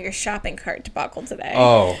 offended. No, your shopping cart debacle today.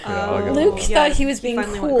 Oh, yeah. I got Luke that. Yeah, thought he was he being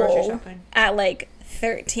finally went grocery cool shopping. at like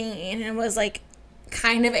 13 and was like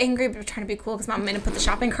kind of angry but trying to be cool because mom made him put the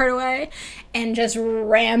shopping cart away and just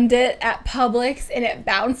rammed it at Publix and it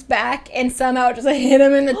bounced back and somehow just hit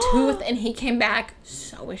him in the tooth and he came back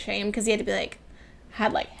so ashamed because he had to be like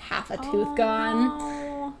had like half a tooth gone.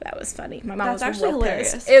 No. That was funny. My mom That's was actually real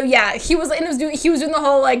hilarious. pissed. Yeah, he was doing the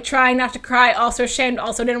whole like trying not to cry, also ashamed,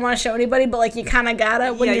 also didn't want to show anybody, but like you kind of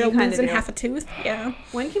gotta when Yeah, you're you kinda losing do. half a tooth. Yeah.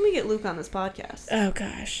 When can we get Luke on this podcast? Oh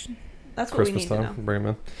gosh. That's what Christmas we need time, to know. bring him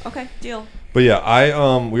in. Okay, deal. But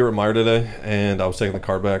yeah, we were at Meyer today, and I was taking the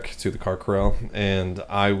car back to the car corral, and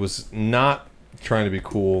I was not trying to be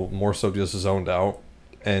cool, more so just zoned out,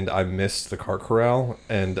 and I missed the car corral,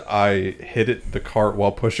 and I hit the cart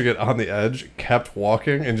while pushing it on the edge, kept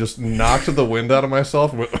walking, and just knocked the wind out of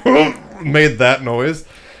myself, made that noise,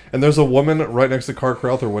 And there's a woman right next to the car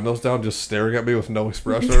corral with her windows down, just staring at me with no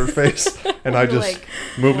expression on her face. And I You're just like,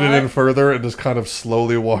 moved it in "What?" further and just kind of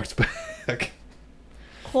slowly walked back.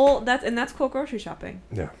 That's cool grocery shopping.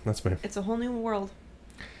 Yeah, that's me. It's a whole new world.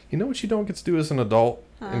 You know what you don't get to do as an adult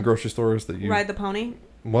Huh. in grocery stores that you... Ride the pony.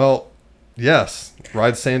 Well, yes.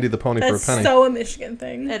 Ride Sandy the pony That's for a penny. so a Michigan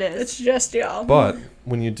thing. It is. It's just y'all. But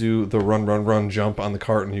when you do the run jump on the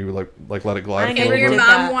cart and you like let it glide I for a And never little your bit. did mom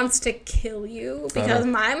that. wants to kill you I because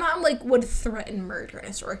know. my mom like would threaten murder in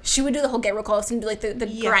a store. She would do the whole get real close and do like the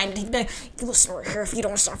Yeah. grind. He'd be like, "Listen right here, if you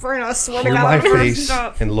don't suffer, and I swear to Hear God, my I'm gonna face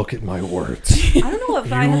stop." and look at my words. I don't know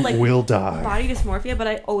if I had like You will die. body dysmorphia, but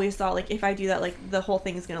I always thought like if I do that, like the whole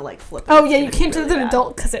thing is gonna like flip. Oh It's yeah, gonna you be can't do it really as an bad.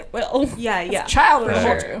 adult because it will. Yeah, yeah. Child For will sure.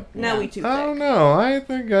 hurt you. Now Yeah. we too I thick. don't know. I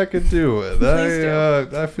think I could do it.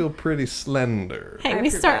 Please I feel pretty slender. Hey, I we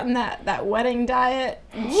approve starting that wedding diet.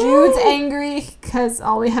 Jude's angry because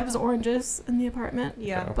all we have is oranges in the apartment.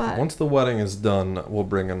 Yeah. But Once the wedding is done, we'll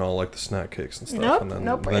bring in all like the snack cakes and stuff, nope, and then,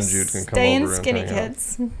 nope. then Jude can come Staying over skinny and hang out.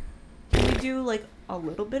 kids. Can we do like a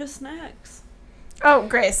little bit of snacks Oh,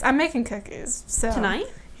 Grace, I'm making cookies. So tonight?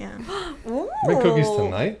 Yeah. Make cookies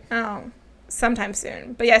tonight. Oh, sometime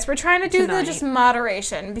soon. But yes, we're trying to do Tonight. the just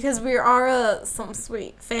moderation because we are some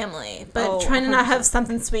sweet family, but Oh, trying to not 100%. have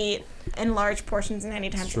something sweet in large portions in any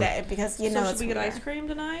time It's true. today because you So know should it's we get weird. ice cream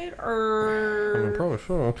tonight, I or mean, probably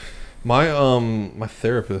sure. My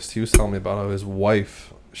therapist, he was telling me about how his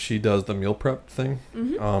wife, she does the meal prep thing.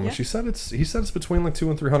 Yeah. He said it's between like $200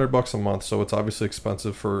 and $300 a month, so it's obviously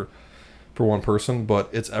expensive for one person, but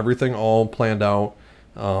it's everything all planned out.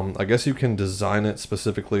 I guess you can design it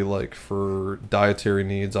specifically like for dietary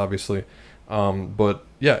needs, obviously. But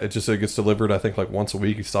yeah, it gets delivered. I think like once a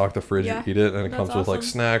week. You stock the fridge, Yeah, you eat it, and it that's comes with like awesome.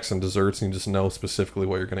 snacks and desserts, and you just know specifically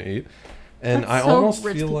what you're gonna eat. And That's I so almost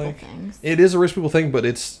rich feel people like things. it is a rich people thing, but I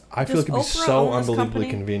feel Does like it'd be Oprah so own this unbelievably company?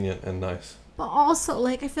 convenient and nice. But also,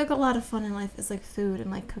 like, I feel like a lot of fun in life is like food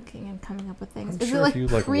and like cooking and coming up with things. I'm Is sure it if like you,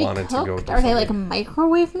 like, wanted to go pre-cooked? do Are they like something-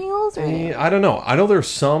 microwave meals or? I don't know. I know there's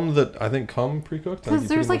some that I think come pre-cooked. I think Because you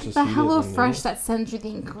there's pretty like much the just heat it and eat HelloFresh it. that sends you the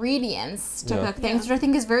ingredients to Yeah. cook things, which I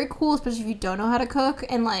think is very cool, especially if you don't know how to cook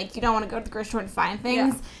and like you don't want to go to the grocery store and find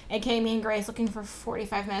things. AKA me and Grace looking for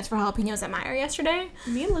 45 minutes for jalapenos at Meijer yesterday.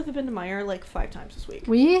 me and Liv have been to Meijer like 5 times this week.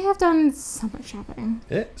 We have done so much shopping.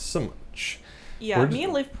 It's so much. Yeah, Where'd me you-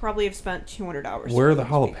 and Liv probably have spent 200 hours. Where are the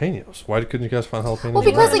this week. jalapenos? Why couldn't you guys find jalapenos? Well, They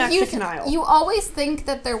were because in the like Mexican aisle. you always think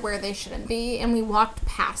that they're where they shouldn't be, and we walked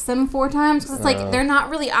past them 4 times because it's like they're not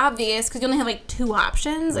really obvious because you only have like 2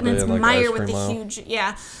 options, and they it's in, like, Meijer ice with cream the aisle? huge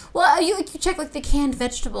Well, you check like the canned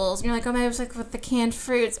vegetables, and you're like, oh, maybe it's like with the canned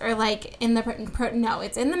fruits, or like in the no,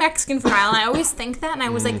 it's in the Mexican food aisle. And I always think that, and I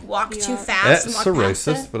was like walked too Yeah. fast and It's walked a past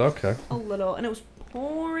racist, it. but okay. A little, and it was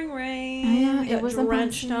pouring rain. Oh, yeah, we it got was a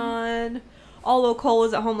drenched monsoon. on. Although Cole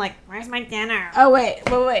was at home, like, where's my dinner? Oh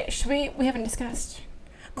wait, should we haven't discussed.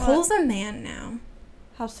 What? Cole's a man now.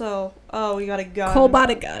 How so? Oh, we got a gun. Cole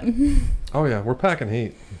bought a gun. Oh yeah, we're packing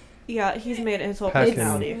heat. Yeah, he's made it his whole Packing.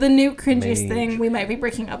 personality. The new cringiest Mage. thing, we might be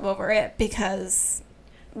breaking up over it because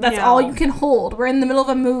that's No. all you can hold. We're in the middle of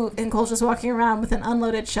a move, and Cole's just walking around with an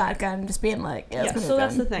unloaded shotgun, just being like, "Yeah, Yeah, it's so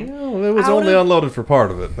that's the gun." thing. No, it was Out only of- unloaded for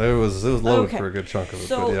part of it. It was loaded Okay. for a good chunk of it,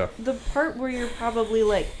 So but yeah. the part where you're probably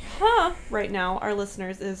like, huh, right now, our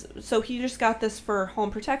listeners, is so he just got this for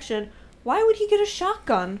home protection. Why would he get a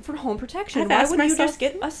shotgun for home protection? I've Why asked would you myself- just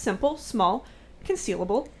get a simple, small,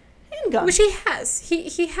 concealable handgun? Which he has.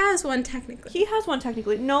 He has one technically. He has one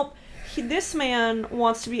technically. Nope. This man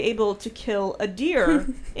wants to be able to kill a deer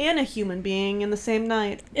and a human being in the same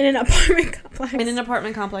night In an apartment complex. in an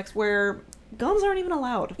apartment complex where guns aren't even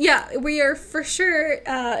allowed. Yeah, we are for sure.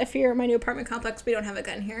 If you're in my new apartment complex, we don't have a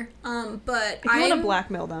gun here. But If you want to I'm-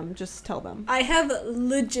 blackmail them, just tell them. I have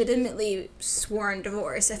legitimately sworn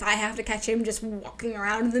divorce if I have to catch him just walking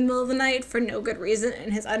around in the middle of the night for no good reason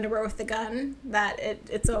in his underwear with the gun. That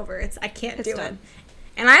it's over. I can't It's do done. it.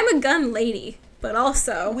 And I'm a gun lady, but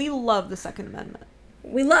also We love the Second Amendment.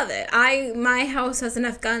 we love it. My house has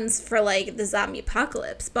enough guns for like the zombie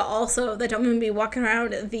apocalypse, but also that don't mean me walking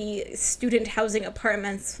around the student housing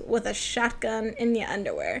apartments with a shotgun in your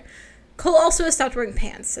underwear. Cole also has stopped wearing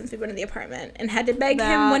pants since we've been in the apartment and had to beg him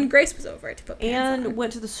That- when Grace was over to put pants And on.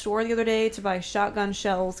 went to the store the other day to buy shotgun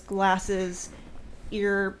shells, glasses,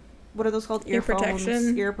 what are those called? Ear Earphones,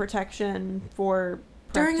 protection. ear protection for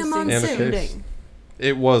During a practicing monsoon. And a case. shooting.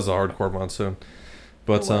 It was a hardcore monsoon.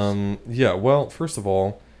 But It was. yeah, well, first of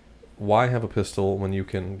all, why have a pistol when you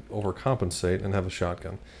can overcompensate and have a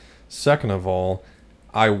shotgun? Second of all,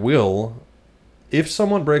 I will, if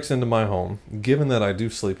someone breaks into my home, given that I do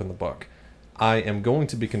sleep in the buck, I am going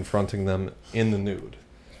to be confronting them in the nude.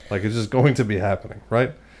 Like, it's just going to be happening,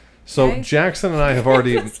 right? So Okay. Jackson and I have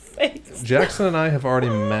already His face.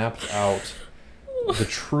 mapped out the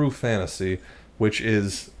true fantasy, which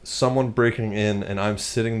is someone breaking in and I'm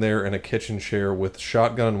sitting there in a kitchen chair with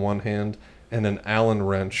shotgun in one hand and an Allen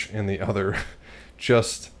wrench in the other,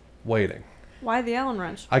 just waiting. Why the Allen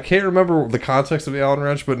wrench? I can't remember the context of the Allen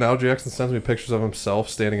wrench, but now Jackson sends me pictures of himself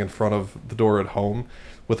standing in front of the door at home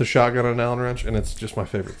with a shotgun and an Allen wrench, and it's just my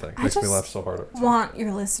favorite thing. I Makes me just laugh so hard. want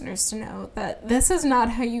your listeners to know that this is not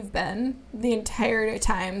how you've been the entire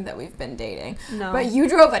time that we've been dating. No. But you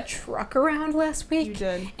drove a truck around last week. You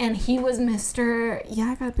did. And he was Mr.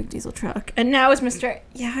 Yeah, I got a big diesel truck. And now it's Mr.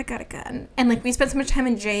 Yeah, I got a gun. And like we spent so much time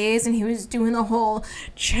in Jay's and he was doing the whole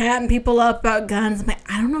chatting people up about guns. I'm like,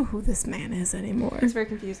 I don't know who this man is anymore. It's very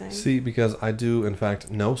confusing. See, because I do, in fact,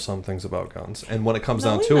 know some things about guns, and when it comes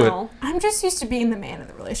No, down we to know. I'm just used to being the man of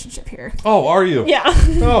the relationship here. oh, are you? Yeah.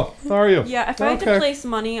 Oh, are you? Yeah, if I had Okay. to place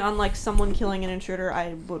money on like someone killing an intruder,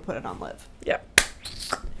 I would put it on Liv. Yep.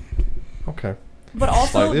 Okay. But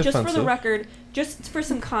also, Slightly just for offensive. the record, just for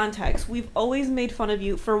some context, we've always made fun of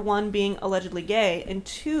you for one, being allegedly gay, and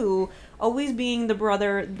two, always being the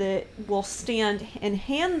brother that will stand and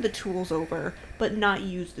hand the tools over, but not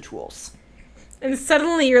use the tools. And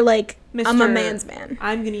suddenly you're like, I'm a Mr. man's man.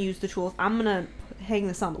 I'm going to use the tools. I'm going to hang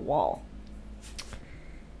this on the wall.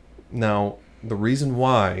 Now, the reason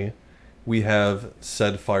why we have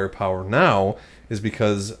said firepower now is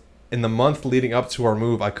because in the month leading up to our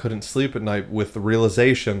move, I couldn't sleep at night with the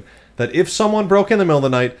realization that if someone broke in the middle of the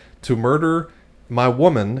night to murder my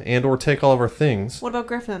woman and or take all of our things What about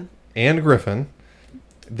Griffin? and Griffin,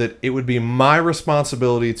 that it would be my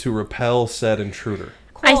responsibility to repel said intruder.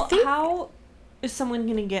 Cole, think- how is someone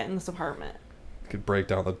going to get in this apartment? You could break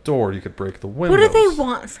down the door. You could break the windows. What do they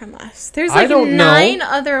want from us? There's I like don't know. 9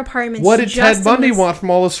 other apartments. What did just Ted Bundy in this- want from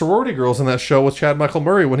all the sorority girls in that show with Chad Michael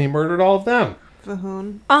Murray when he murdered all of them?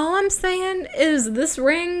 Fahoon. All I'm saying is this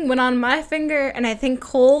ring went on my finger, and I think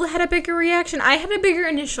Cole had a bigger reaction. I had a bigger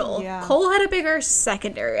initial. Yeah. Cole had a bigger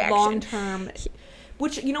secondary reaction. Long term.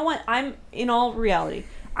 Which, you know what? I'm, in all reality,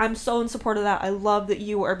 I'm so in support of that. I love that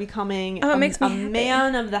you are becoming Oh, it a, makes me a happy.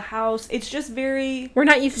 man of the house. It's just very, We're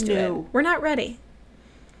not used to No. it. We're not ready.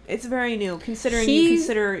 it's very new, considering He- you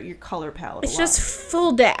consider your color palette It's a lot. just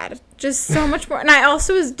full dad. Just so much more. And I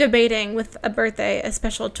also was debating with a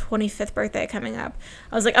special 25th birthday coming up.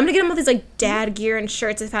 I was like, I'm going to get him all these like dad gear and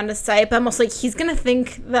shirts I found a site. But I'm almost like, he's going to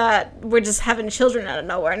think that we're just having children out of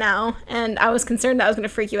nowhere now. And I was concerned that I was going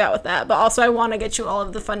to freak you out with that. But also I want to get you all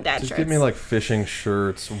of the fun dad Just shirts. give me like fishing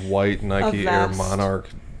shirts, white Nike Air vest. Monarch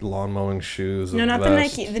lawn mowing shoes. No, a not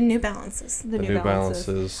vest, the Nike, the New Balances. the The New New Balances.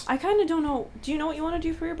 Balances. I kind of don't know. Do you know what you want to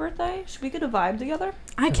do for your birthday? Should we get a vibe together?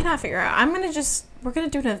 I cannot figure out. We're going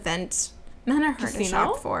to do an event. Men are hard to Casino?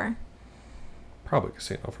 shop for. Probably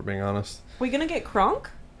casino, for being honest. We gonna get crunk?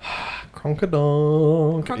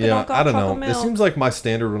 Cronkadonk. Cronkadonk Yeah, off I don't know. chocolate It milk. seems like my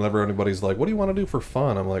standard whenever anybody's like, what do you want to do for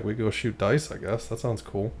fun? I'm like, we go shoot dice, I guess. That sounds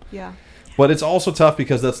cool. Yeah. But it's also tough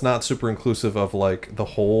because that's not super inclusive of like the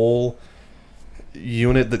whole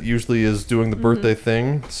unit that usually is doing the birthday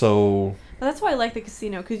thing. So But that's why I like the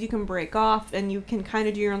casino, because you can break off and you can kind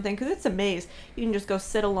of do your own thing, because it's a maze. You can just go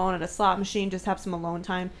sit alone at a slot machine, just have some alone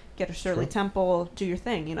time, get a Shirley True. Temple, do your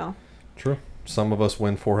thing, you know? true. Some of us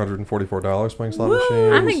win $444 playing slot Woo!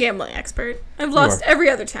 machines. I'm a gambling expert. I've lost are. every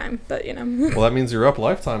other time, but you know. Well, that means you're up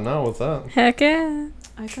lifetime now with that. Heck yeah.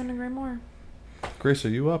 I couldn't agree more. Grace, are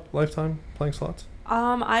you up lifetime playing slots?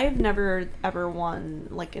 I've never ever won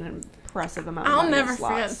like an impressive amount of I'll money never with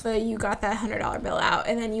forget slots. that you got that $100 bill out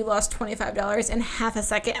and then you lost $25 in half a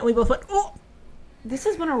second and we both went, oh! This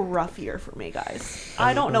has been a rough year for me, guys.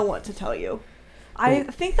 I don't know what to tell you. I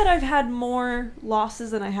think that I've had more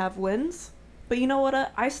losses than I have wins. But you know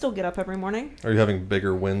what? I still get up every morning. Are you having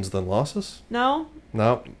bigger wins than losses? No?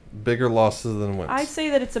 No, bigger losses than wins. I say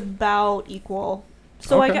that it's about equal.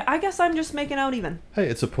 So Okay. I guess I'm just making out even. Hey,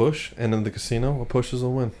 it's a push, and in the casino, a push is a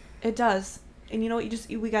win. It does. And you know what?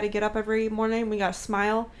 We got to get up every morning. We got to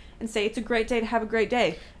smile and say it's a great day to have a great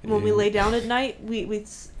day. And when we Yeah. lay down at night, we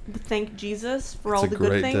thank Jesus for all It's the a good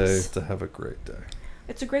great things. day to have a great day.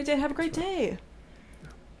 It's a great day to have a great day.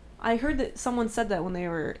 I heard that someone said that when they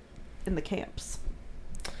were in the camps.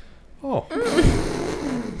 Oh.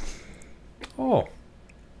 Oh.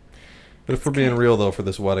 But if we're being real though, for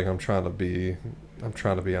this wedding, I'm trying to be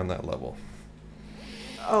on that level.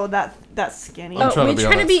 Oh, that's skinny. I'm Oh, trying to we're be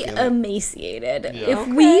on trying to that be skinny. emaciated. Yeah. If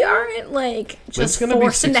Okay. we aren't like just gonna be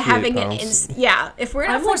forced into 68 having pounds. if we're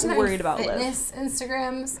not I'm, forced like, into worried having about Liv. fitness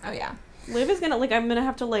Instagrams, oh yeah, Liv is gonna I'm gonna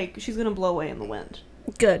have to she's gonna blow away in the wind.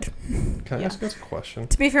 good. Can I Yeah. ask you guys a question?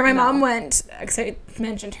 To be fair, my No. mom went because I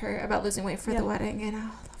mentioned her about losing weight for Yeah. the wedding, and I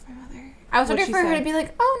love my mother. I was What'd wondering she for her say? to be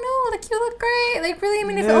like, oh no, like you look great. Like really, I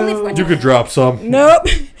mean, if only for You could drop some. Nope.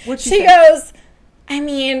 What'd she She say? goes, I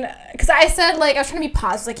mean, because I said, like, I was trying to be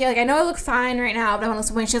positive. Like, yeah, like, I know I look fine right now, but I want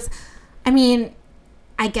to look disappointed. She goes, I mean,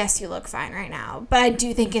 I guess you look fine right now, but I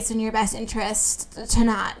do think it's in your best interest to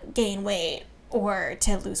not gain weight or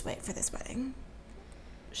to lose weight for this wedding.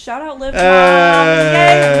 Shout out Liv's mom.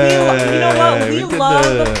 Yay! You know what? We did love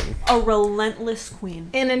it. a relentless queen.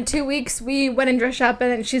 And in 2 weeks, we wedding dress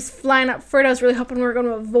shopping, and she's flying up for it. I was really hoping we were going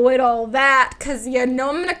to avoid all that, because you know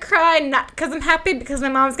I'm going to cry, not because I'm happy, because my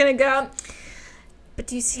mom's going to go. But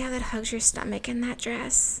do you see how that hugs your stomach in that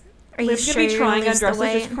dress? Are you Liv's sure gonna be you're gonna trying on lose the dresses,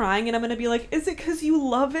 weight? just crying, and I'm gonna be like, "Is it because you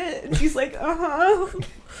love it?" And she's like, "Uh-huh."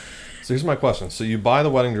 So here's my question. So you buy the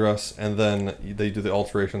wedding dress, and then they do the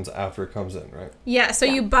alterations after it comes in, right? Yeah, so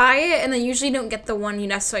you buy it, and then usually don't get the one you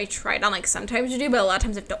necessarily tried on. Like, sometimes you do, but a lot of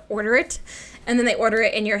times you have to order it. And then they order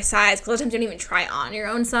it in your size, because a lot of times you don't even try on your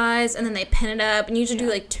own size. And then they pin it up, and you usually do,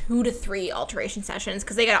 like, 2 to 3 alteration sessions,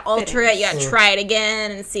 because they got to alter it, you got to try it again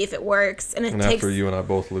and see if it works. And it And takes... after you and I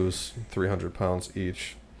both lose 300 pounds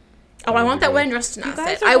each. Oh, I want that go. wedding dress to You not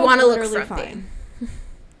guys fit. are I both want to look literally frumpy. fine.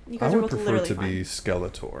 You I guys are would both prefer literally to fine. be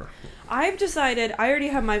Skeletor. I've decided, I already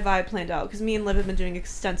have my vibe planned out, because me and Liv have been doing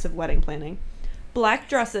extensive wedding planning. Black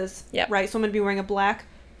dresses, Yep. right? So I'm going to be wearing a black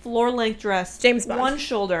floor-length dress. James Bond. One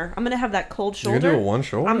shoulder. I'm going to have that cold You can shoulder. do a one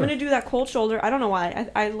shoulder? I'm going to do that cold shoulder. I don't know why.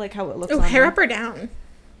 I like how it looks Oh, on hair me. up or down?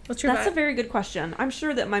 What's your That's a vibe? very good question. I'm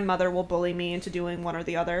sure that my mother will bully me into doing one or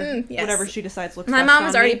the other. Yes. Whatever she decides looks My best mom on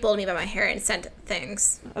has already me. bullied me about my hair and sent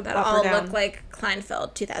things Up that or all down? look like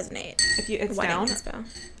Kleinfeld 2008. If you, it's Wedding down. inspo.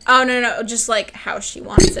 Oh, no, just like how she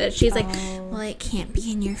wants it. She's like, Oh. well, it can't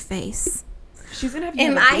be in your face. She's going to have you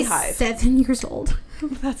Am in a I beehive. 7 years old?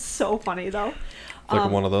 That's so funny, though. Like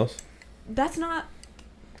one of those? That's not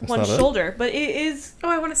That's one not it? shoulder, but it is, Oh,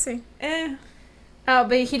 I want to see. eh. Oh,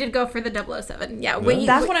 but he did go for the 007. Yeah, Yeah.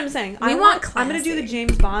 That's what I'm saying. we want I'm going to do the classy.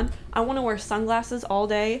 James Bond. I want to wear sunglasses all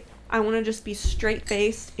day. I want to just be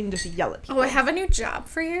straight-faced and just yell at people. Oh, I have a new job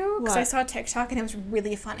for you because I What? saw a TikTok and it was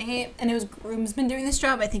really funny. And it was groomsmen doing this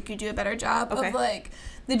job. I think you do a better job Okay. of like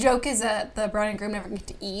the joke is that the bride and groom never get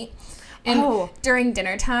to eat. And Oh. during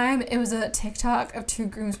dinner time, it was a TikTok of 2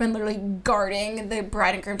 groomsmen literally guarding the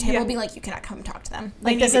bride and groom table, Yeah. being like, "You cannot come and talk to them.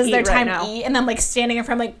 They Like need this to is their eat right time now." to eat." And then like standing in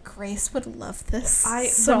front, like Grace would love this The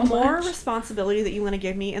so more much. responsibility that you want to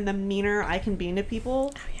give me and the meaner I can be to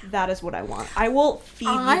people, that is what I want. I will feed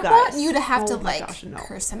I you guys. want you to have Oh to my like gosh, no.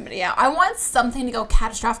 curse somebody out. I want something to go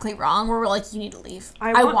catastrophically wrong where we're like, you need to leave.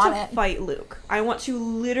 I want to it. fight Luke. I want to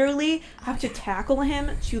literally have to tackle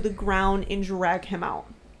him to the ground and drag him out.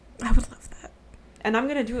 I would love that. And I'm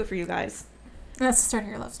going to do it for you guys. And that's the start of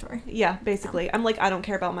your love story. Yeah, basically. I'm like, I don't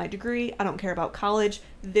care about my degree. I don't care about college.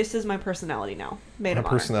 This is my personality now. Maid My of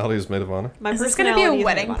honor. personality is maid of honor. My Is this going to be personality a is maid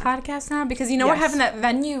wedding of honor. podcast now? Because you know we're Yes. having that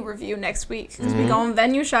venue review next week. Because Mm-hmm. we going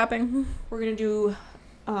venue shopping. We're going to do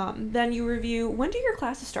venue review. When do your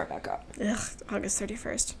classes start back up? Ugh, August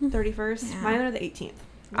 31st. 31st? Yeah. Mine are the 18th.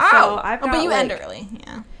 Oh, I've but got, you like- end early.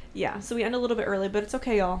 Yeah. Yeah, so we end a little bit early, but it's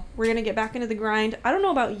okay, y'all. We're going to get back into the grind. I don't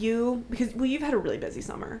know about you, because, well, you've had a really busy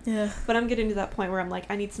summer. Yeah. But I'm getting to that point where I'm like,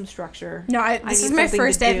 I need some structure. No, this need is my something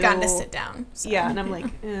first to day I've gotten to do. sit down. So. Yeah, and I'm like,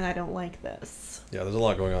 I don't like this. Yeah, there's a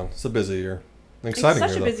lot going on. It's a busy year. An exciting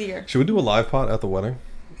It's such year, a though. busy year. Should we do a live pod at the wedding?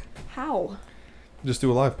 How? Just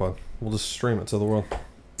do a live pod. We'll just stream it to the world.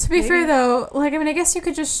 To be fair Maybe. though, like I mean, I guess you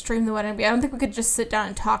could just stream the wedding. But I don't think we could just sit down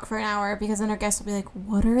and talk for an hour because then our guests will be like,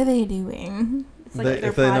 "What are they doing?" It's like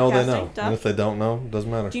If they know, they podcasting know. stuff. And if they don't know, it doesn't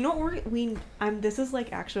matter. Do you know what this is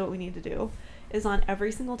like actually what we need to do is on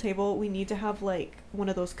every single table we need to have like one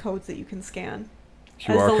of those codes that you can scan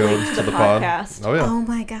as QR the link code to to the the pod. podcast. Oh, yeah. Oh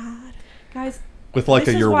my god. Guys, With like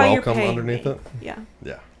this a is you're why you're welcome paying underneath me. it. Yeah.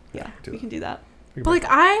 Yeah. Yeah. do We that. can do that. We can But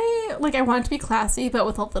make like I want it to be classy, but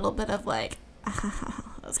with a little bit of like,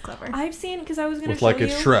 that's clever. I've seen because I was it gonna with show like you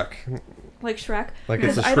it's Shrek. like Shrek. Like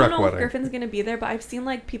it's Because a I don't Shrek know if wedding. Griffin's gonna be there, but I've seen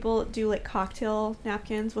like people do like cocktail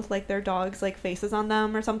napkins with like their dogs like faces on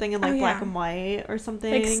them or something in like Oh, black yeah. and white or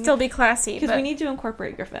something. Like still be classy, because but we need to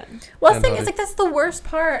incorporate Griffin. well, the And thing is Buddy. like that's the worst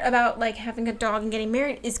part about like having a dog and getting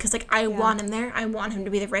married is because like I Yeah. want him there. I want him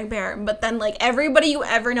to be the ring bearer, but then like everybody you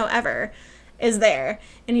ever know ever is there,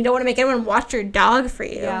 and you don't want to make anyone watch your dog for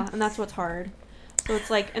you. Yeah, and that's what's hard. So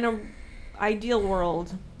it's like in a ideal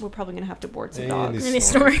world, we're probably gonna have to board some And dogs. And he's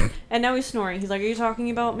snoring. And now he's snoring. He's like, "Are you talking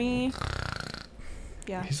about me?"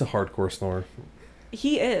 Yeah, He's a hardcore snorer.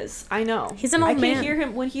 he is. I know. He's an I old can man. hear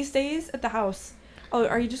him when he stays at the house. Oh,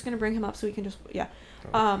 are you just gonna bring him up so we can just? Yeah.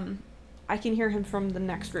 I can hear him from the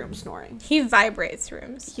next room snoring. He vibrates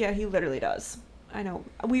rooms. Yeah, he literally does. I know.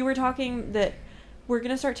 We were talking that We're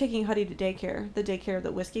going to start taking Huddy to daycare. The daycare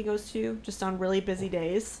that Whiskey goes to, just on really busy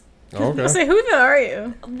days. Okay. So who are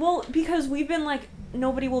you? Well, because we've been like,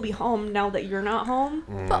 nobody will be home now that you're not home.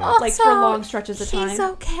 But also, Like, for long stretches of time. he's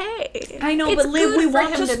okay. I know, It's but Liv, good we for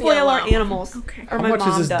want him to to be spoil our alone. animals. Okay. Or How my much mom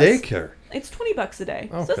is his does. daycare? It's $20 a day,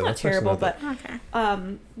 so Okay, it's not that's actually terrible. not But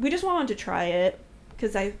Okay. we just wanted to try it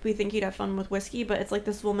because we think he'd have fun with Whiskey. But it's like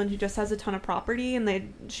this woman who just has a ton of property,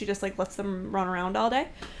 and she just like lets them run around all day.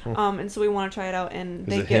 And so we want to try it out. And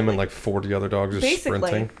Is they it get him and like 40 other dogs just basically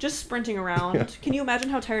sprinting? just sprinting around. Can you imagine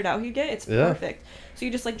how tired out he'd get? It's Yeah. perfect. So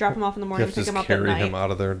you just like drop him off in the You morning, have to pick just him up at carry night. him out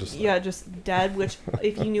of there. Yeah, just dead. Which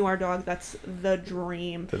if you knew our dog, that's the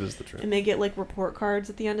dream. That is the dream. And they get like report cards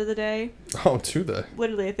at the end of the day. Oh, do they?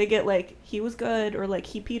 Literally, if they get like he was good or like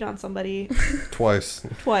he peed on somebody Twice.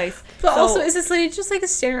 twice. But So- also, is this lady just like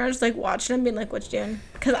standing around, just like watching him, being like, "What you doing?"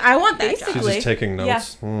 Because I want that Basically. job. She's just taking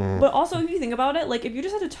notes. Yeah. But also, if you think about it, like if you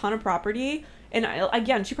just had a ton of property, and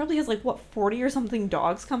again, she probably has like what 40 or something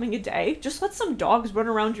dogs coming a day. Just let some dogs run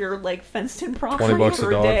around your like fenced-in property $20 for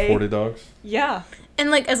a dog, day. 40 dogs. Yeah, And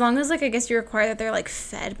like, as long as like I guess you require that they're like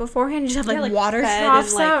fed beforehand, you just have Yeah, like water fed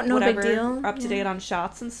troughs and, like, out, no whatever, big deal. Up to date on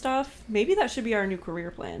shots and stuff. Maybe that should be our new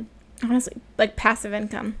career plan. Honestly, like passive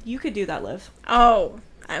income. You could do that, Liv. Oh,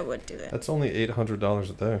 I would do it. That's only $800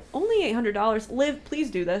 a day. Only $800. Liv, please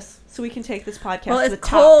do this so we can take this podcast Well, to the it's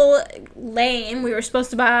top. Cole lame. We were supposed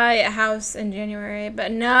to buy a house in January,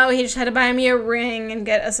 but no, he just had to buy me a ring and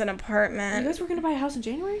get us an You apartment. guys were gonna buy a house in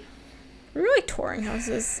January? We were like touring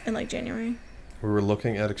houses in like January. We were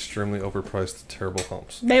looking at extremely overpriced, terrible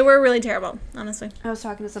homes. They were really terrible, honestly. I was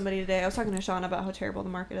talking to somebody today. I was talking to Sean about how terrible the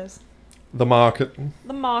market is. The market.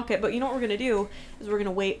 The market, but you know what we're gonna do is we're gonna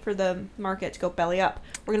wait for the market to go belly up.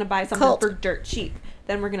 We're gonna buy something Cult. for dirt cheap.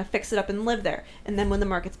 Then we're gonna fix it up and live there. And then when the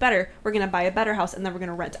market's better, we're gonna buy a better house, and then we're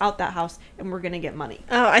gonna rent out that house, and we're gonna get money.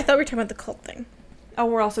 Oh, I thought we were talking about the cult thing. Oh,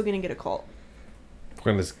 we're also gonna get a cult.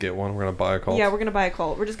 We're gonna just get one. We're gonna buy a cult. Yeah, we're gonna buy a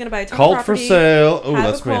cult. We're just gonna buy a ton of Cult for property, sale. Oh, have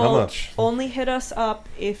a that's me. How cult. much? Only hit us up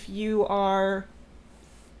if you are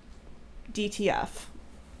DTF.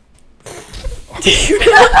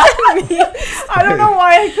 I don't know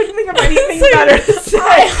why I couldn't think of anything better to say.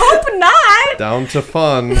 I hope not. Down to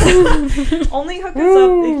fun. Only hook us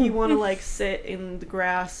up if you want to like sit in the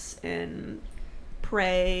grass and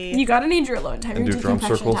pray. You gotta need your alone time. And Your do drum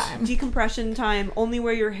decompression circles. time. Decompression time. Only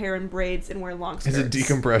wear your hair in braids and wear long skirts. It's a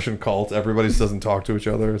decompression cult. Everybody just doesn't talk to each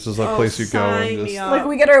other. It's just a Oh, place you go sign and me just. up. Like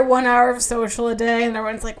we get our 1 hour of social a day, and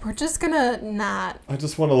everyone's like, "We're just gonna not." I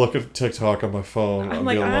just want to look at TikTok on my phone. I'm and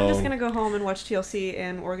like, be alone. I'm just gonna go home and watch TLC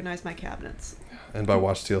and organize my cabinets. And by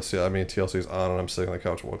watch TLC, I mean TLC's on, and I'm sitting on the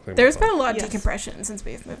couch walking. There's been a lot of Yes. decompression since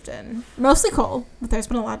we've moved in. Mostly Cole, but there's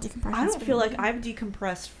been a lot of decompression. I don't since feel we like moved in. I've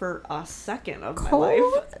decompressed for a second of my Cole.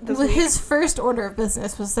 life. This week. His first order of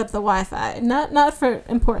business was set up the Wi-Fi, not for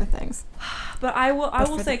important things. But I will But say,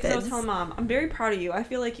 for the because I was bids. telling Mom, I'm very proud of you. I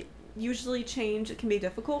feel like usually change can be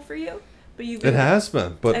difficult for you, but you. It has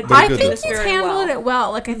been, but I but I good think this you've very handled well. it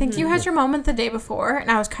well. Like I think you Mhm. had your moment the day before,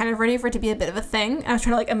 and I was kind of ready for it to be a bit of a thing. I was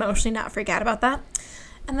trying to like emotionally not freak out about that,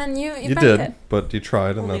 and then you you banked did, it. but you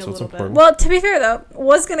tried, and Only that's a what's little bit. important. Well, to be fair though,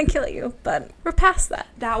 was gonna kill you, but we're past that.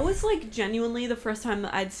 That was like genuinely the first time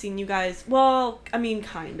that I'd seen you guys. Well, I mean,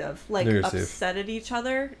 kind of like New Year's Eve. upset at each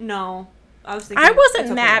other. No, I was thinking. I it's wasn't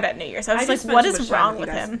okay. mad at New Year's. I was I just like, what spent too is much time wrong with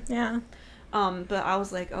with you guys. him? Yeah. But I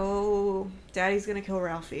was like, oh, Daddy's gonna kill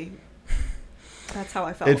Ralphie. That's how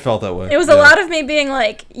I felt. It felt that way. It was yeah. a lot of me being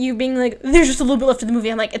like, you being like, there's just a little bit left of the movie.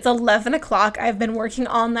 I'm like, it's 11 o'clock. I've been working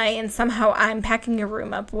all night, and somehow I'm packing your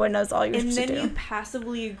room up when that's all you're And supposed then to you do.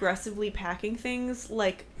 passively aggressively packing things,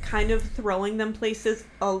 like kind of throwing them places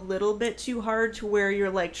a little bit too hard to where you're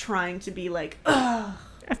like trying to be like, ugh.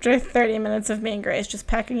 After 30 minutes of me and Grace just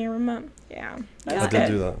packing your room up. Yeah. That Yeah. was I did good.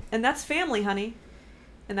 do that. And that's family, honey.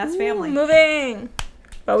 And that's Ooh, family. moving.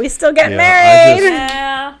 But we still get Yeah, I married. just-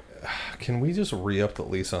 Yeah. Can we just re-up the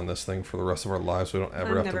lease on this thing for the rest of our lives so we don't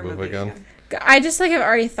ever I'm have to never move moving again? I just like have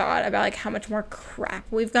already thought about like how much more crap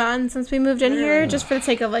we've gotten since we moved in here, Literally. just for the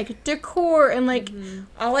sake of like decor and like Mhm.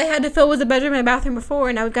 all I had to fill was a bedroom and a bathroom before,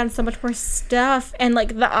 and now we've gotten so much more stuff, and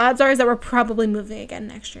like the odds are is that we're probably moving again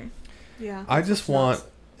next year. Yeah. I just want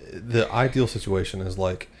the ideal situation is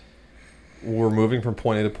like we're moving from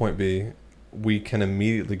point A to point B. We can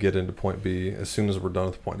immediately get into point B as soon as we're done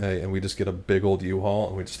with point A, and we just get a big old U-Haul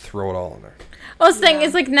and we just throw it all in there. Well, the thing Yeah.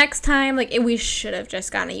 is, like, next time, like, we should have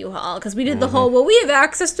just gotten a U-Haul, because we did the Mhm. whole, well, we have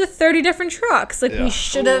access to 30 different trucks. Like, Yeah. we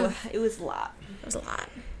should have. Ooh, it was a lot. It was a lot.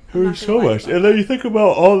 I'm not gonna lie about And then you think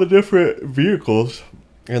about all the different vehicles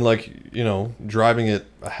And like, you know, driving it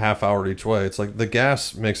a half hour each way, it's like the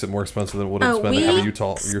gas makes it more expensive than it would have spent to have a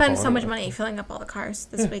Utah. Spend so much money filling up all the cars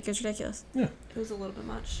this week. It's ridiculous. Yeah. It was a little bit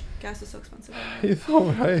much. Gas is so expensive. And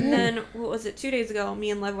And then, what was it, 2 days ago, me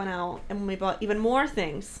and Lev went out and we bought even more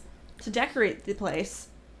things to decorate the place,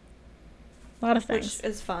 A lot of things. which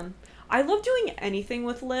is fun. I love doing anything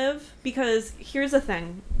with Liv because here's the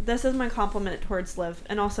thing. This is my compliment towards Liv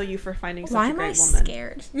and also you for finding such Why a am I great woman.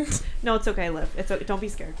 scared? No, it's okay, Liv. It's okay. Don't be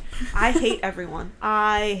scared. I hate everyone.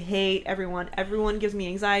 I hate everyone. Everyone gives me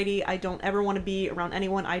anxiety. I don't ever want to be around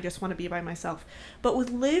anyone. I just want to be by myself. But with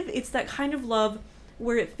Liv, it's that kind of love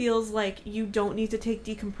where it feels like you don't need to take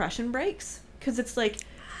decompression breaks because it's like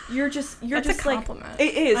you're just That's just a like compliment.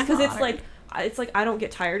 it is I'm because honored. it's like I don't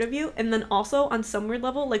get tired of you, and then also on some weird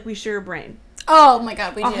level, like we share a brain. Oh my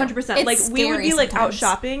god, we do. 100%. Like It's we would scary be like out sometimes.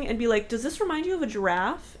 shopping and be like, "Does this remind you of a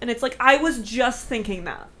giraffe?" And it's like I was just thinking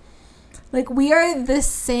that. Like we are the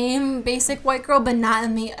same basic white girl, but not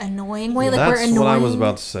in the annoying way. Like that's we're annoying. what I was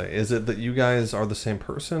about to say. Is it that you guys are the same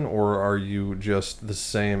person, or are you just the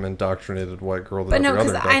same indoctrinated white girl that But no, every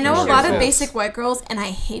because other I know a lot of indoctrinated is? basic white girls, and I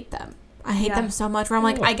hate them. I hate Yeah. them so much. Where I'm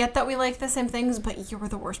like, Oh. I get that we like the same things, but you're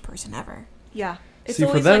the worst person ever. Yeah. It's See, for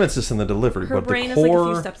always them, like, it's just in the delivery, her but brain the is like a few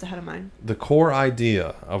core, steps ahead of mine. the core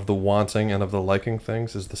idea of the wanting and of the liking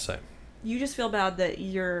things is the same. You just feel bad that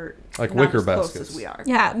you're Like not wicker as close baskets. as we are.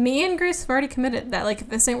 Yeah, me and Grace have already committed that. Like, if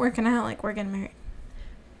this ain't working out, like we're getting married.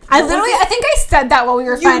 What was it? I think I said that while we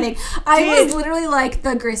were You fighting. I was did. literally like,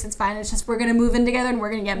 "The Grace, it's fine. It's just we're gonna move in together and we're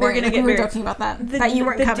gonna get We're married." gonna Like, get we were married. joking about that. That you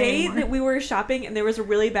weren't the coming day anymore. that we were shopping and there was a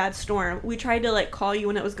really bad storm, we tried to like call you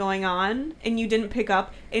when it was going on and you didn't pick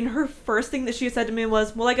up, and her first thing that she said to me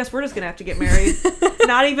was, "Well, I guess we're just gonna have to get married."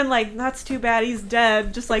 Not even like, "That's too bad, he's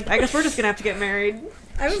dead." Just like, "I guess we're just gonna have to get married."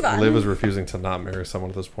 I'm fine. Liv is refusing to not marry someone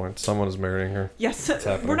at this point. Someone is marrying her. Yes,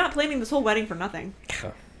 happening. we're not planning this whole wedding for nothing.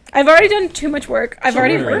 I've already done too much work. I've She'll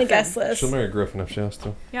already marry written a Griffin. guest list. She'll marry Griffin if she has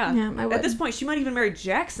to. Yeah. Yeah, I would. At this point, she might even marry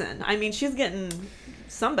Jackson. I mean, she's getting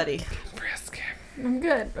somebody. I'm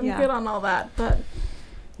good. I'm Yeah. good on all that. But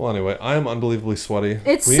Well, anyway, I am unbelievably sweaty.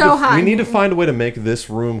 It's We need so to- hot We in need to here. find a way to make this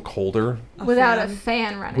room colder. without a fan.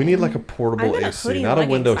 fan running. We need like a I'm portable in a AC, hoodie not a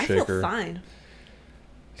leggings. window I feel shaker. fine.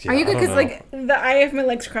 Yeah, Are you I good? don't Because know. like I have my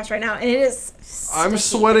legs crossed right now, and it is. I'm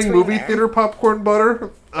sticky sweating between movie there. theater popcorn butter.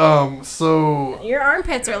 So Your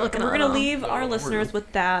armpits are looking. We're a going to little- leave our listeners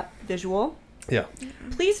with that visual. yeah,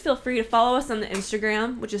 Please feel free to follow us on the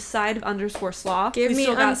Instagram, which is side_sloth. Give we me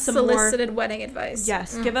still got some more. unsolicited wedding advice.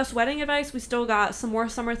 Yes, give us wedding advice. We still got some more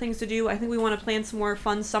summer things to do. I think we want to plan some more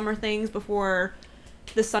fun summer things before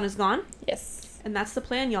the sun is gone. Yes. And that's the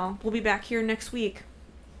plan, y'all. We'll be back here next week.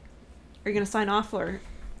 Are you going to sign off or?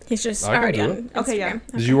 He's just I can already do on it. Okay, yeah.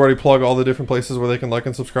 Instagram. Did you already plug all the different places where they can like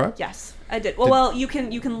and subscribe? Yes, I did. Well, you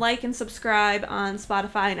can like and subscribe on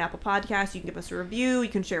Spotify and Apple Podcasts. You can give us a review. You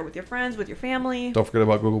can share it with your friends, with your family. Don't forget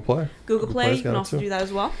about Google Play. Google Play, Play's you got can it also too. do that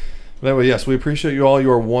as well. But anyway, yes, we appreciate you all.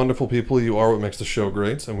 You are wonderful people. You are what makes the show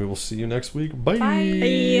great, and we will see you next week. Bye.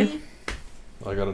 Bye. I got